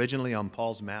were originally on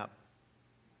Paul's map?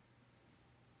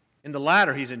 In the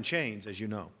latter, he's in chains, as you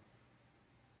know.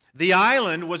 The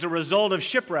island was a result of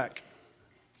shipwreck,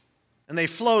 and they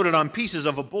floated on pieces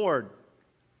of a board.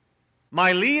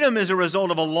 Miletum is a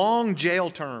result of a long jail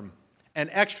term and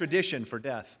extradition for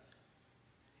death.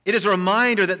 It is a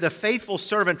reminder that the faithful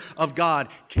servant of God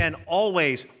can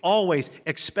always, always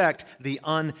expect the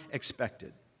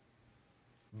unexpected.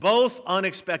 Both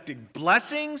unexpected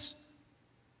blessings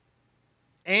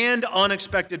and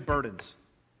unexpected burdens.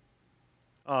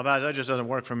 Oh, that just doesn't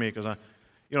work for me because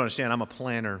you don't understand, I'm a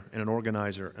planner and an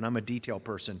organizer, and I'm a detail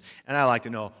person, and I like to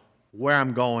know where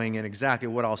I'm going and exactly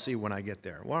what I'll see when I get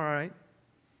there. Well, all right.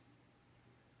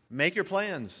 Make your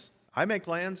plans. I make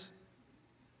plans.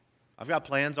 I've got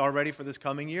plans already for this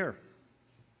coming year.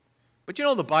 But you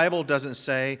know, the Bible doesn't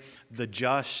say the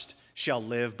just shall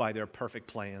live by their perfect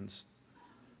plans.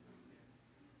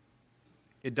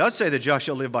 It does say the just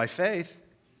shall live by faith.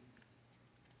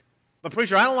 But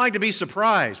preacher, I don't like to be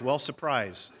surprised. Well,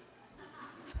 surprise.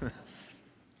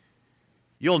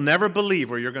 You'll never believe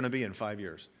where you're going to be in 5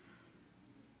 years.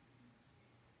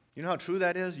 You know how true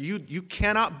that is? You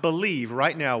cannot believe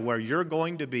right now where you're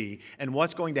going to be and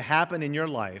what's going to happen in your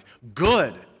life,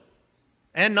 good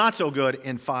and not so good,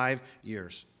 in 5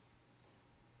 years.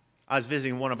 I was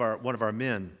visiting one of our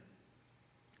men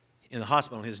in the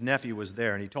hospital, and his nephew was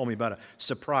there, and he told me about a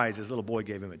surprise his little boy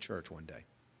gave him at church one day.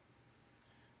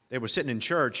 They were sitting in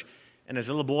church, and his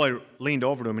little boy leaned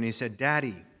over to him, and he said,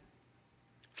 "Daddy,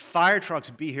 fire trucks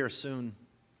be here soon."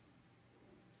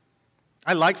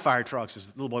 I like fire trucks.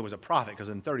 This little boy was a prophet because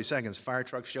in 30 seconds, fire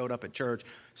trucks showed up at church,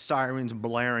 sirens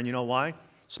blaring. You know why?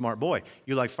 Smart boy.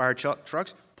 You like fire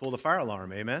trucks? Pull the fire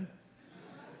alarm. Amen?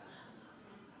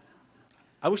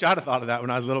 I wish I'd have thought of that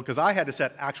when I was little because I had to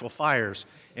set actual fires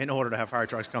in order to have fire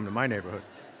trucks come to my neighborhood.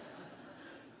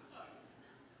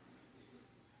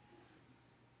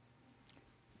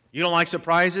 You don't like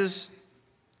surprises?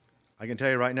 I can tell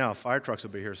you right now, fire trucks will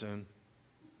be here soon.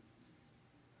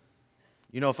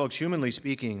 You know, folks, humanly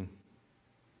speaking,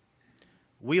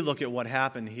 we look at what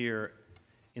happened here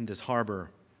in this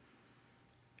harbor,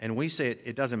 and we say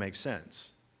it doesn't make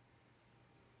sense.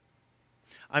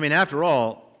 I mean, after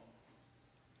all,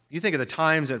 You think of the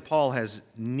times that Paul has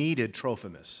needed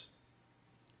Trophimus.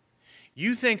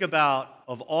 You think about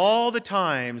of all the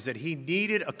times that he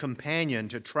needed a companion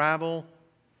to travel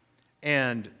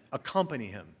and accompany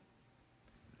him.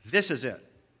 This is it.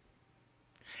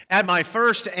 At my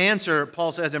first answer,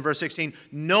 Paul says in verse 16,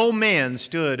 no man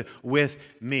stood with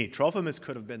me. Trophimus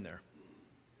could have been there.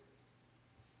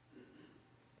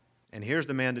 And here's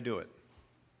the man to do it.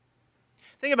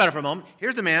 Think about it for a moment.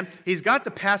 Here's the man. He's got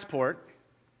the passport.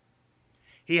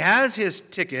 He has his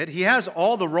ticket. He has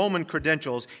all the Roman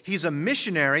credentials. He's a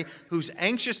missionary who's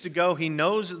anxious to go. He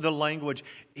knows the language.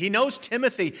 He knows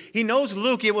Timothy. He knows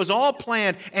Luke. It was all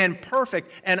planned and perfect.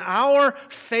 And our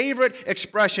favorite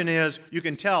expression is, you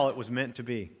can tell it was meant to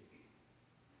be.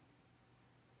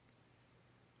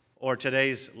 Or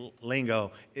today's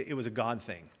lingo, it was a God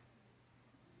thing.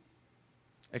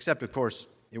 Except, of course,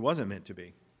 it wasn't meant to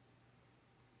be.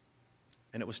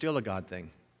 And it was still a God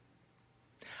thing.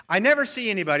 I never see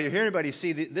anybody or hear anybody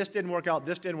see this didn't work out,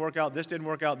 this didn't work out, this didn't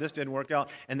work out, this didn't work out,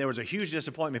 and there was a huge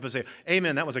disappointment. People say,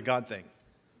 amen, that was a God thing.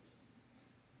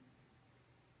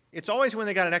 It's always when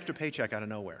they got an extra paycheck out of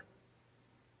nowhere.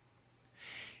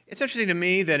 It's interesting to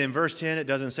me that in verse 10 it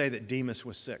doesn't say that Demas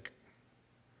was sick.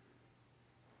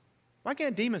 Why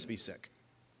can't Demas be sick?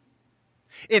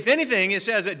 If anything, it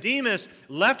says that Demas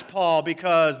left Paul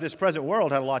because this present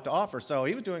world had a lot to offer, so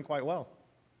he was doing quite well.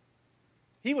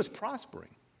 He was prospering.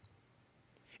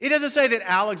 It doesn't say that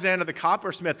Alexander the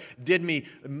coppersmith did me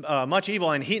much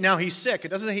evil and now he's sick. It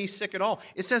doesn't say he's sick at all.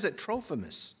 It says that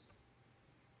Trophimus.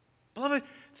 Beloved,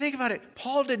 think about it.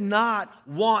 Paul did not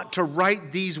want to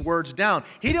write these words down.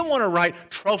 He didn't want to write,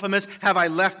 Trophimus have I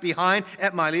left behind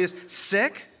at Miletus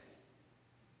sick.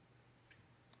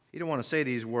 He didn't want to say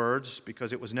these words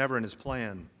because it was never in his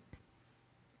plan.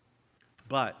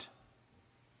 But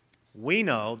we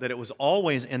know that it was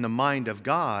always in the mind of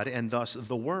God and thus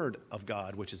the Word of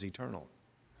God, which is eternal.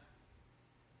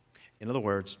 In other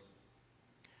words,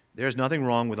 there's nothing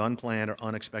wrong with unplanned or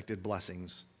unexpected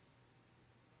blessings.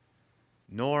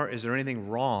 Nor is there anything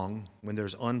wrong when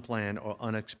there's unplanned or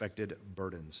unexpected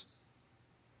burdens.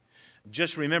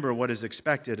 Just remember what is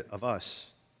expected of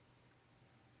us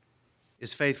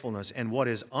is faithfulness, and what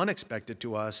is unexpected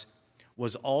to us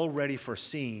was already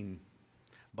foreseen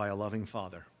by a loving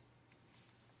Father.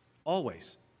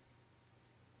 Always.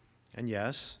 And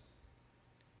yes,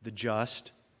 the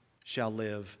just shall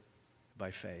live by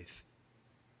faith.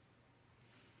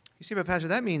 You see, but Pastor,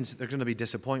 that means there's going to be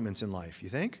disappointments in life, you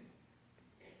think?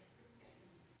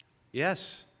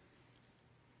 Yes.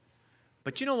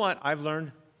 But you know what I've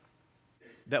learned?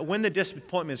 That when the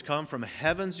disappointments come from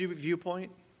heaven's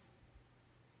viewpoint,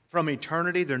 from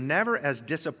eternity, they're never as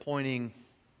disappointing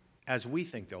as we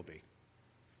think they'll be.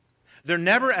 They're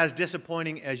never as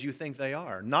disappointing as you think they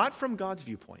are, not from God's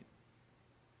viewpoint.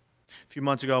 A few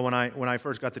months ago when I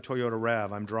first got the Toyota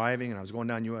RAV, I'm driving and I was going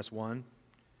down US 1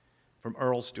 from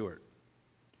Earl Stewart.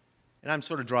 And I'm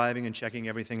sort of driving and checking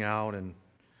everything out, and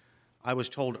I was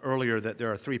told earlier that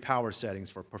there are 3 power settings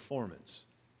for performance.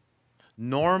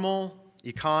 Normal,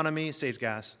 economy, saves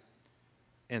gas,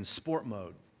 and sport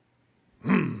mode.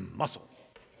 Muscle.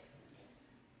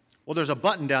 Well, there's a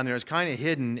button down there. It's kind of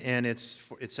hidden, and it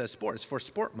says sport. It's for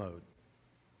sport mode.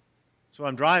 So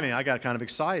I'm driving. I got kind of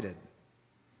excited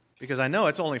because I know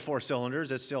it's only 4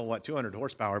 cylinders. It's still, 200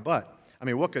 horsepower. But,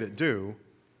 what could it do?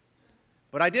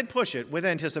 But I did push it with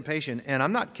anticipation, and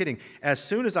I'm not kidding. As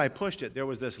soon as I pushed it, there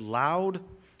was this loud,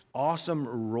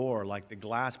 awesome roar like the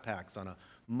glass packs on a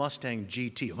Mustang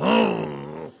GT.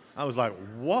 I was like,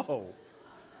 whoa.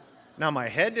 Now, my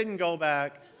head didn't go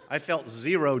back. I felt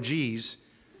 0 G's.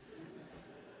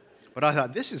 But I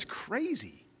thought, this is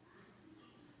crazy.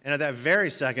 And at that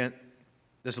very second,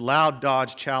 this loud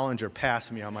Dodge Challenger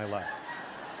passed me on my left.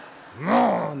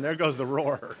 And there goes the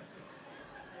roar.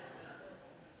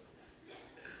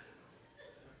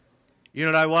 You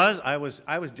know what I was?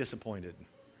 I was disappointed.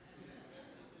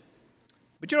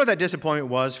 But you know what that disappointment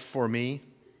was for me?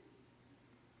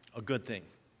 A good thing.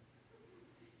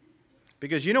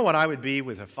 Because you know what I would be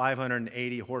with a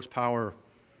 580 horsepower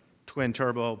twin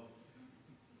turbo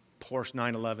Porsche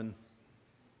 911?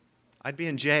 I'd be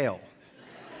in jail.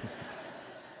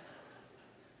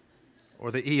 Or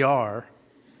the ER.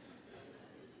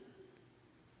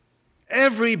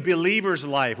 Every believer's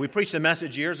life, we preached a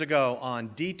message years ago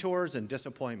on detours and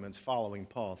disappointments following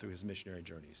Paul through his missionary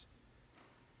journeys.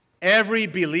 Every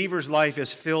believer's life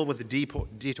is filled with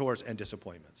detours and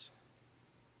disappointments.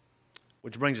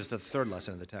 Which brings us to the third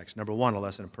lesson of the text. Number 1, a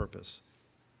lesson of purpose.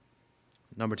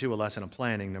 Number 2, a lesson of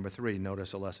planning. Number 3,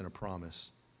 notice a lesson of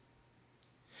promise.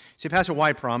 See, Pastor,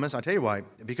 why promise? I'll tell you why.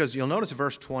 Because you'll notice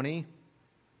verse 20.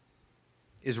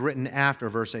 is written after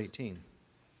verse 18.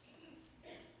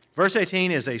 Verse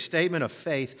 18 is a statement of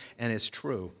faith, and it's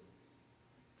true.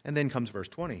 And then comes verse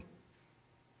 20.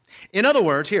 In other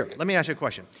words, here, let me ask you a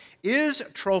question. Is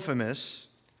Trophimus,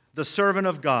 the servant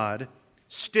of God,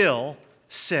 still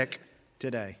sick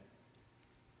today?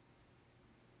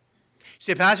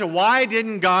 Say, Pastor, why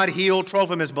didn't God heal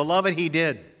Trophimus? Beloved, He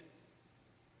did.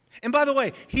 And by the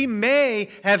way, He may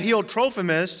have healed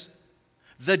Trophimus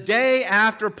the day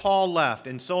after Paul left.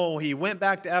 And so he went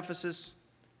back to Ephesus,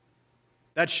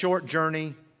 that short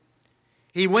journey.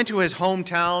 He went to his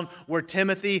hometown where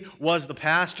Timothy was the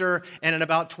pastor, and in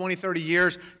about 20, 30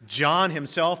 years, John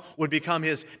himself would become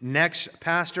his next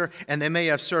pastor, and they may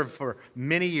have served for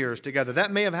many years together.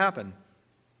 That may have happened.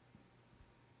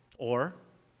 Or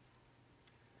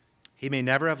he may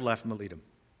never have left Miletum,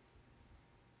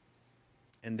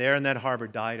 and there in that harbor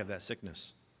died of that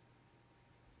sickness.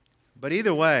 But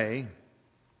either way,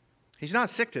 he's not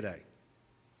sick today.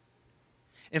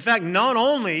 In fact, not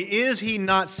only is he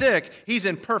not sick, he's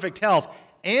in perfect health,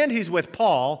 and he's with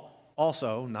Paul,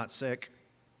 also not sick.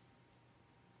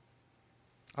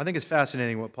 I think it's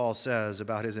fascinating what Paul says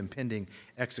about his impending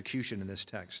execution in this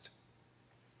text.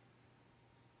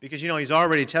 Because, he's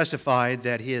already testified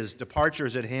that his departure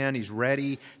is at hand. He's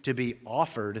ready to be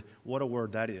offered. What a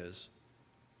word that is.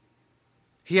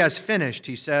 He has finished,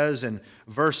 he says in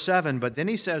verse 7, but then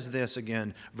he says this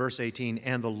again, verse 18,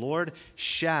 and the Lord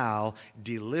shall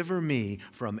deliver me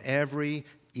from every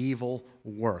evil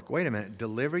work. Wait a minute,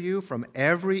 deliver you from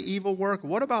every evil work?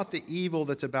 What about the evil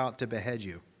that's about to behead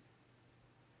you?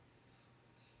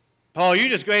 Paul, you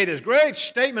just gave this great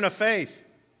statement of faith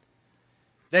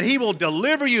that he will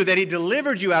deliver you, that he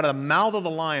delivered you out of the mouth of the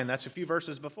lion. That's a few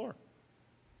verses before.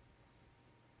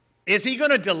 Is he going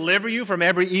to deliver you from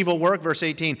every evil work? Verse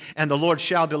 18, and the Lord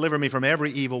shall deliver me from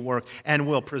every evil work and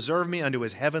will preserve me unto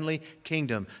his heavenly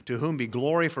kingdom, to whom be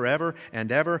glory forever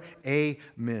and ever.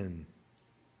 Amen.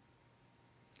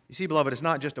 You see, beloved, it's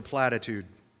not just a platitude.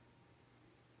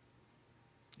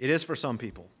 It is for some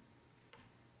people.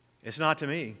 It's not to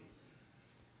me.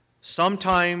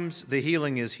 Sometimes the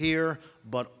healing is here,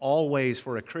 but always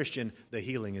for a Christian, the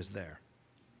healing is there.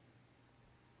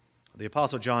 The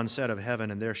Apostle John said of heaven,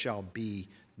 and there shall be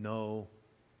no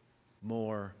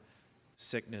more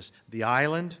sickness. The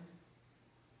island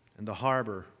and the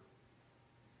harbor,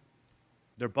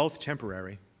 they're both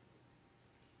temporary.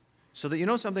 So that you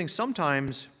know something,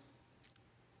 sometimes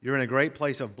you're in a great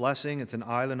place of blessing. It's an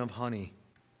island of honey.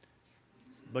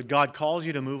 But God calls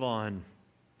you to move on.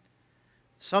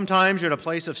 Sometimes you're at a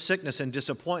place of sickness and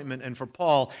disappointment, and for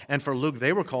Paul and for Luke,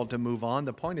 they were called to move on.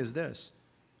 The point is this.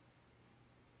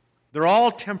 They're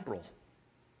all temporal.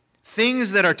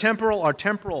 Things that are temporal are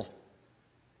temporal.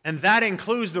 And that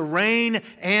includes the rain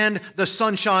and the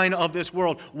sunshine of this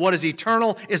world. What is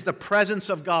eternal is the presence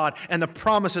of God and the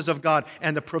promises of God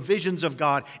and the provisions of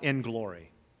God in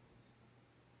glory.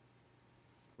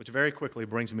 Which very quickly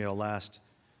brings me to a last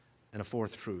and a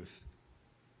fourth truth.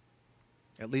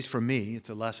 At least for me, it's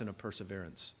a lesson of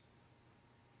perseverance.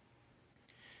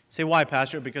 Say, why,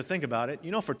 Pastor? Because think about it.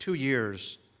 For 2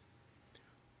 years,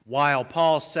 while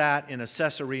Paul sat in a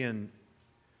Caesarean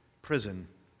prison,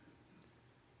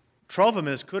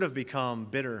 Trophimus could have become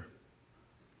bitter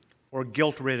or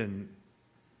guilt-ridden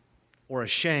or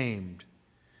ashamed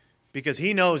because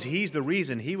he knows he's the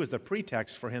reason, he was the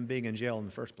pretext for him being in jail in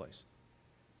the first place.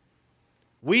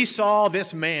 We saw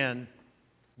this man,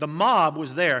 the mob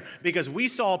was there because we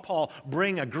saw Paul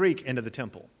bring a Greek into the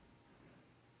temple.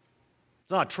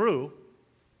 It's not true,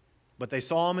 but they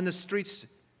saw him in the streets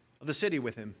of the city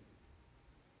with him.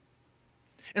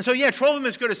 And so,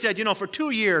 Trophimus could have said, for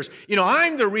 2 years,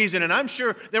 I'm the reason, and I'm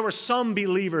sure there were some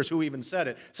believers who even said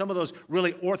it. Some of those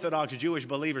really Orthodox Jewish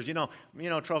believers,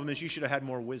 Trophimus, you should have had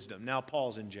more wisdom. Now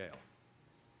Paul's in jail.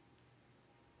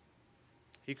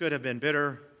 He could have been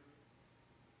bitter,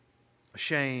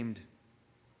 ashamed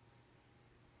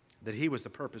that he was the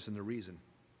purpose and the reason.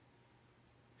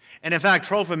 And in fact,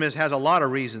 Trophimus has a lot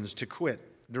of reasons to quit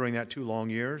during that 2 long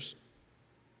years,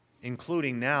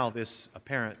 including now this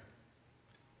apparent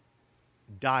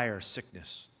dire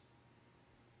sickness.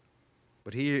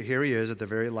 But here he is at the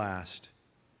very last.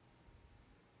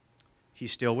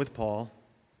 He's still with Paul,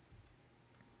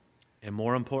 and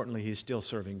more importantly, he's still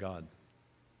serving God.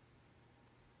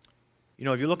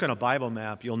 If you look on a Bible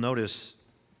map, you'll notice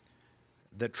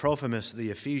that Trophimus the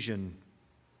Ephesian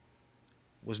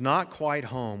was not quite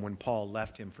home when Paul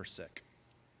left him for sick.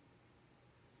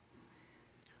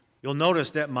 You'll notice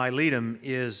that Miletum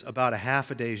is about a half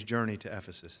a day's journey to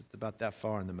Ephesus. It's about that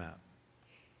far on the map.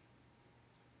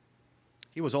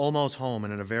 He was almost home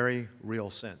and in a very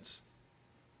real sense.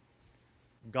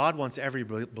 God wants every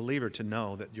believer to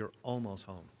know that you're almost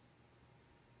home.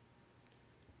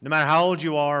 No matter how old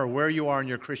you are or where you are in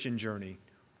your Christian journey,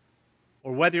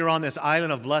 or whether you're on this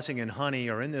island of blessing and honey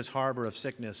or in this harbor of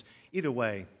sickness, either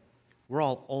way, we're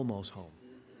all almost home.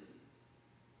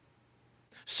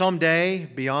 Someday,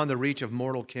 beyond the reach of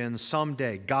mortal kin,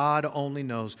 someday, God only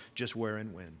knows just where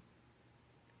and when.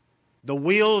 The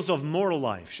wheels of mortal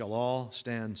life shall all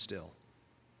stand still,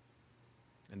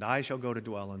 and I shall go to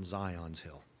dwell on Zion's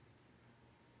hill.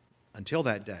 Until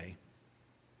that day,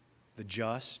 the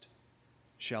just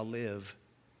shall live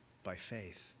by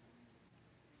faith.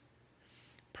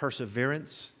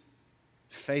 Perseverance,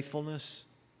 faithfulness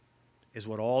is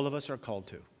what all of us are called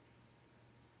to,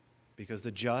 because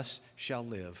the just shall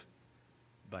live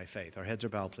by faith. Our heads are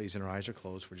bowed, please, and our eyes are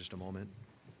closed for just a moment.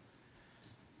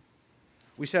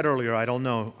 We said earlier, I don't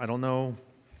know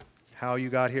how you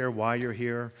got here, why you're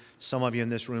here. Some of you in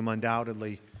this room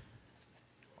undoubtedly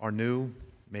are new,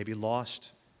 maybe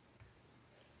lost.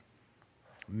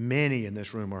 Many in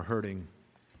this room are hurting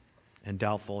and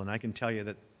doubtful, and I can tell you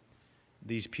that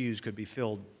these pews could be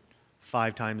filled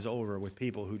 5 times over with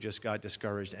people who just got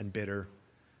discouraged and bitter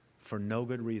for no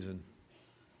good reason.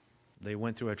 They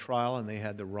went through a trial and they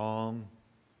had the wrong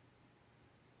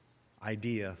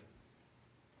idea,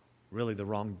 really the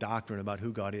wrong doctrine about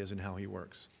who God is and how He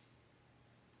works.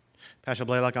 Pastor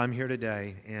Blalock, I'm here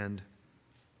today, and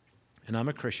I'm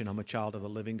a Christian. I'm a child of the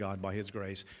living God by His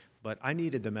grace. But I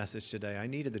needed the message today. I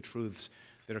needed the truths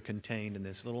that are contained in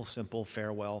this little simple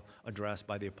farewell address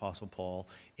by the Apostle Paul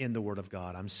in the Word of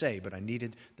God. I'm saved, but I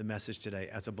needed the message today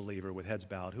as a believer with heads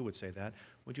bowed. Who would say that?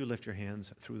 Would you lift your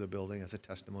hands through the building as a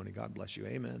testimony? God bless you.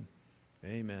 Amen.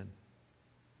 Amen.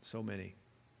 So many.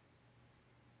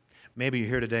 Maybe you're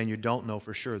here today and you don't know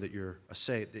for sure that you're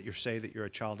saved, that you're a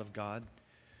child of God.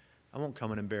 I won't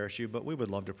come and embarrass you, but we would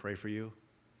love to pray for you.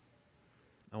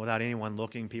 And without anyone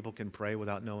looking, people can pray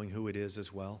without knowing who it is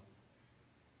as well.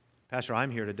 Pastor,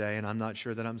 I'm here today and I'm not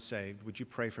sure that I'm saved. Would you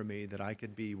pray for me that I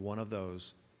could be one of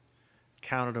those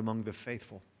counted among the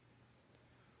faithful?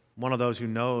 One of those who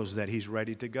knows that he's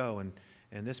ready to go.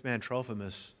 And this man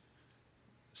Trophimus,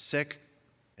 sick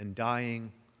and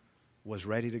dying, was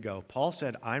ready to go. Paul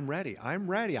said, I'm ready. I'm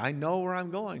ready. I know where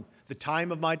I'm going. The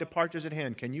time of my departure is at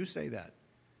hand. Can you say that?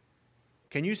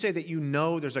 Can you say that you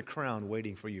know there's a crown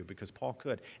waiting for you? Because Paul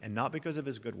could, and not because of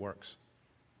his good works,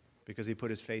 because he put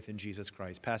his faith in Jesus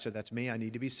Christ. Pastor, that's me. I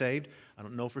need to be saved. I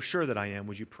don't know for sure that I am.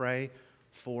 Would you pray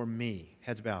for me?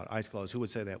 Heads bowed, eyes closed. Who would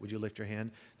say that? Would you lift your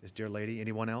hand? This dear lady.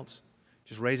 Anyone else?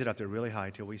 Just raise it up there really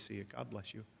high till we see it. God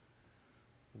bless you.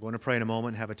 We're going to pray in a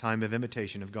moment and have a time of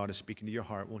invitation. If God is speaking to your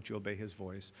heart, won't you obey His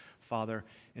voice? Father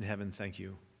in heaven, thank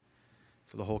you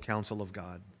for the whole counsel of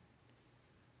God.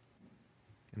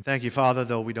 And thank you, Father,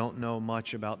 though we don't know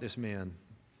much about this man,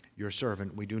 your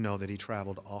servant, we do know that he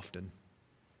traveled often,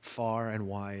 far and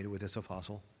wide with this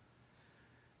apostle.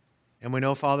 And we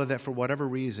know, Father, that for whatever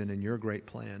reason, in your great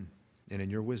plan and in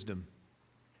your wisdom,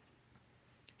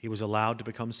 he was allowed to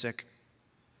become sick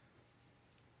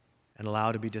and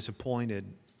allowed to be disappointed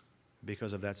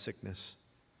because of that sickness.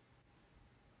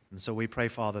 And so we pray,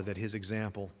 Father, that his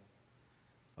example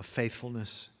of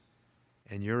faithfulness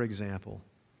and your example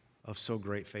of so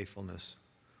great faithfulness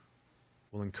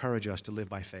will encourage us to live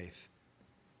by faith,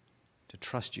 to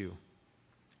trust you,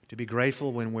 to be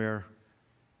grateful when we're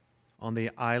on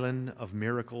the island of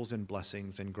miracles and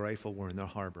blessings, and grateful we're in the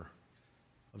harbor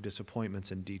of disappointments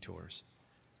and detours.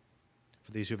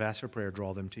 For these who've asked for prayer,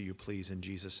 draw them to you, please, in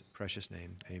Jesus' precious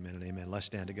name. Amen and amen. Let's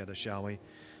stand together, shall we?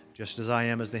 Just as I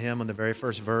am, as the hymn on the very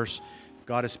first verse.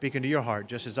 God is speaking to your heart,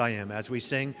 just as I am. As we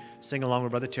sing along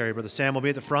with Brother Terry. Brother Sam will be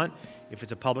at the front. If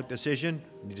it's a public decision,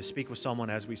 you need to speak with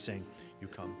someone as we sing. You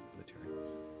come, Brother Terry.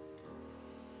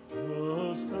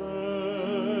 Just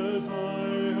as I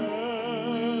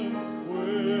am,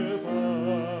 without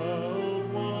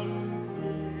one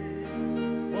plea,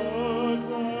 but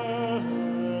that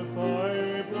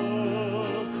thy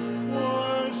blood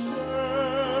was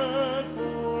shed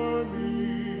for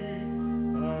me,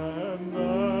 and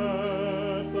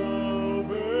that thou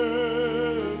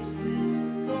bidst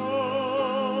me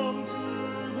come to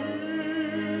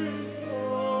thee,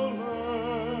 O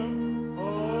Lamb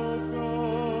of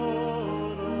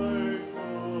God, I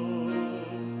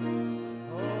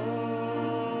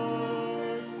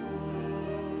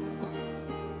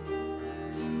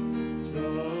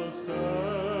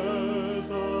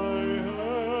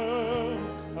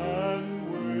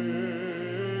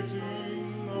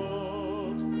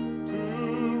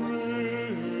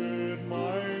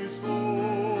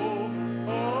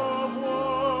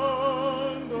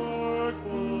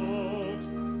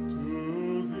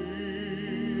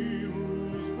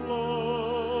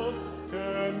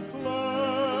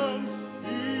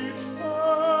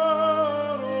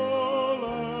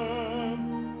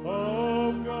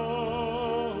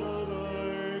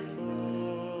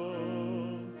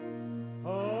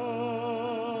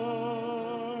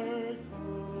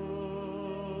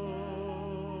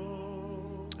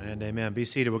And amen. Be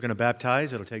seated. We're going to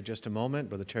baptize. It'll take just a moment.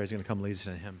 Brother Terry's going to come lead us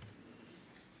in a hymn.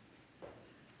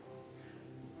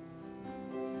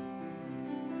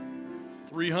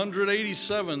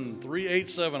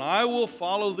 387, I will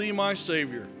follow thee, my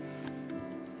Savior.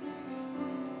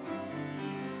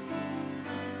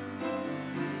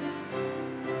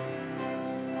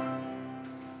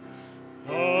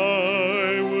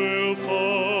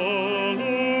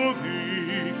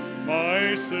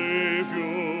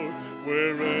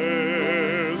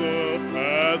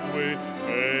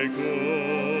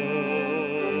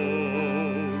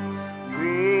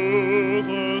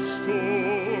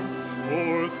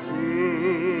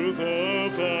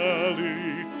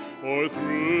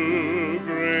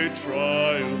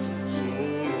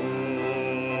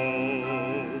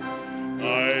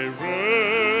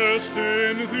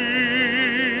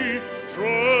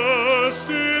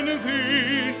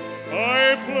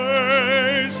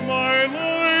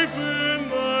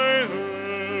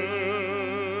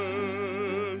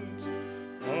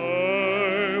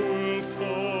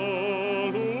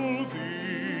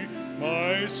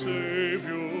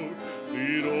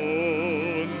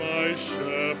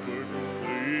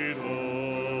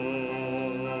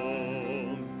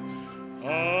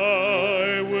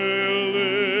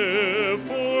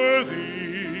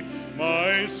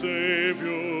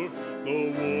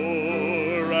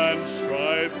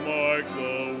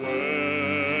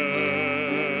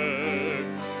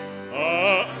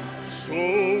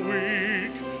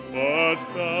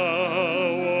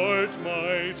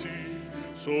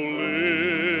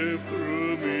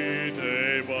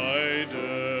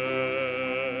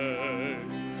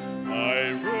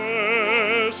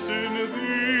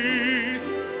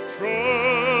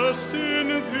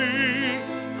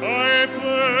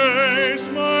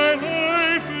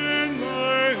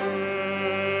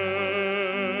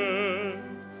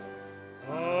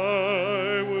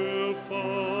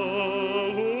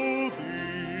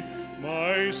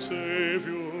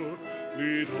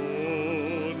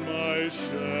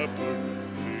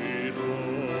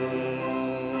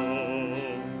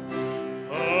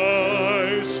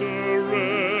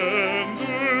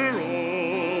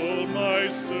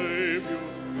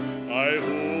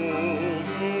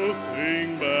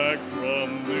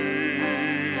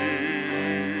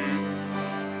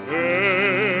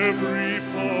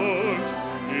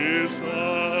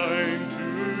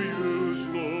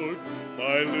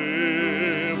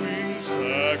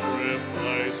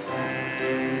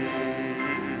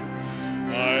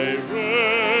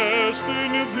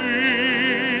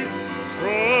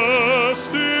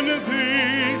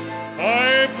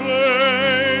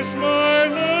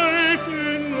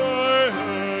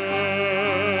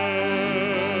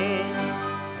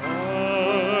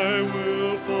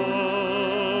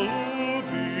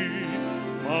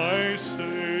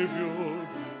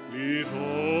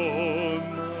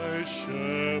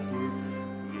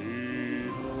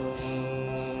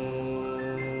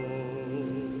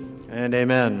 And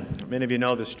amen. Many of you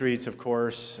know the streets, of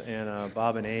course, and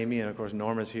Bob and Amy, and of course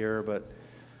Norma's here, but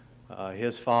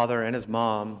his father and his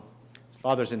mom, his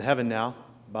father's in heaven now.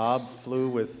 Bob flew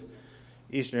with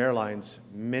Eastern Airlines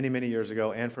many, many years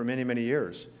ago, and for many, many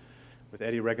years with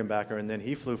Eddie Reckenbacker, and then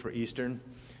he flew for Eastern.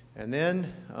 And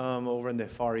then over in the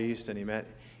Far East, and he met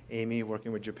Amy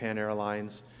working with Japan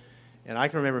Airlines. And I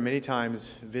can remember many times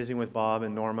visiting with Bob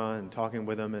and Norma and talking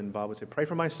with them, and Bob would say, pray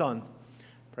for my son,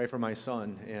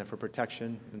 and for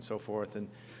protection and so forth.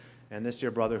 And this dear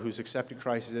brother who's accepted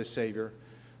Christ as his Savior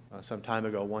some time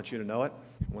ago wants you to know it,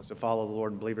 wants to follow the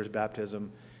Lord in believer's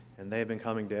baptism, and they have been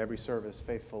coming to every service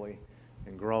faithfully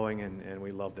and growing, and we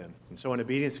love them. And so in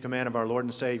obedience to the command of our Lord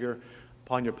and Savior,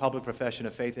 upon your public profession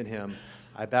of faith in him,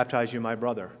 I baptize you, my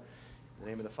brother. In the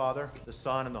name of the Father, the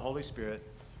Son, and the Holy Spirit,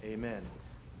 amen.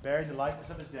 Buried in the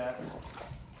likeness of his death,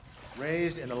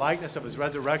 raised in the likeness of his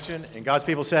resurrection, and God's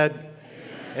people said, amen.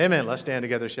 Amen. Let's stand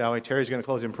together, shall we? Terry's going to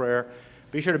close in prayer.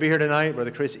 Be sure to be here tonight,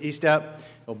 Brother Chris Eastep.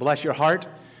 He'll bless your heart,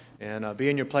 and be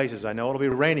in your places. I know it'll be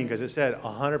raining because it said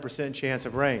 100% chance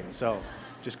of rain. So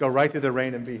just go right through the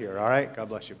rain and be here, all right? God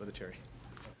bless you, Brother Terry.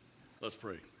 Let's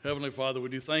pray. Heavenly Father, we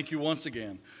do thank you once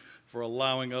again for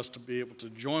allowing us to be able to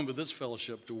join with this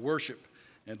fellowship, to worship,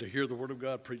 and to hear the Word of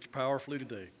God preached powerfully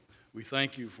today. We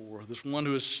thank you for this one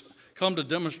who has come to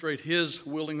demonstrate his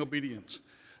willing obedience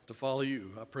to follow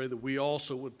you. I pray that we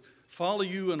also would follow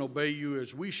you and obey you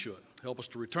as we should. Help us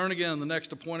to return again in the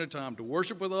next appointed time to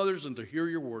worship with others and to hear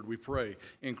your word, we pray.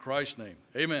 In Christ's name,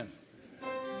 amen.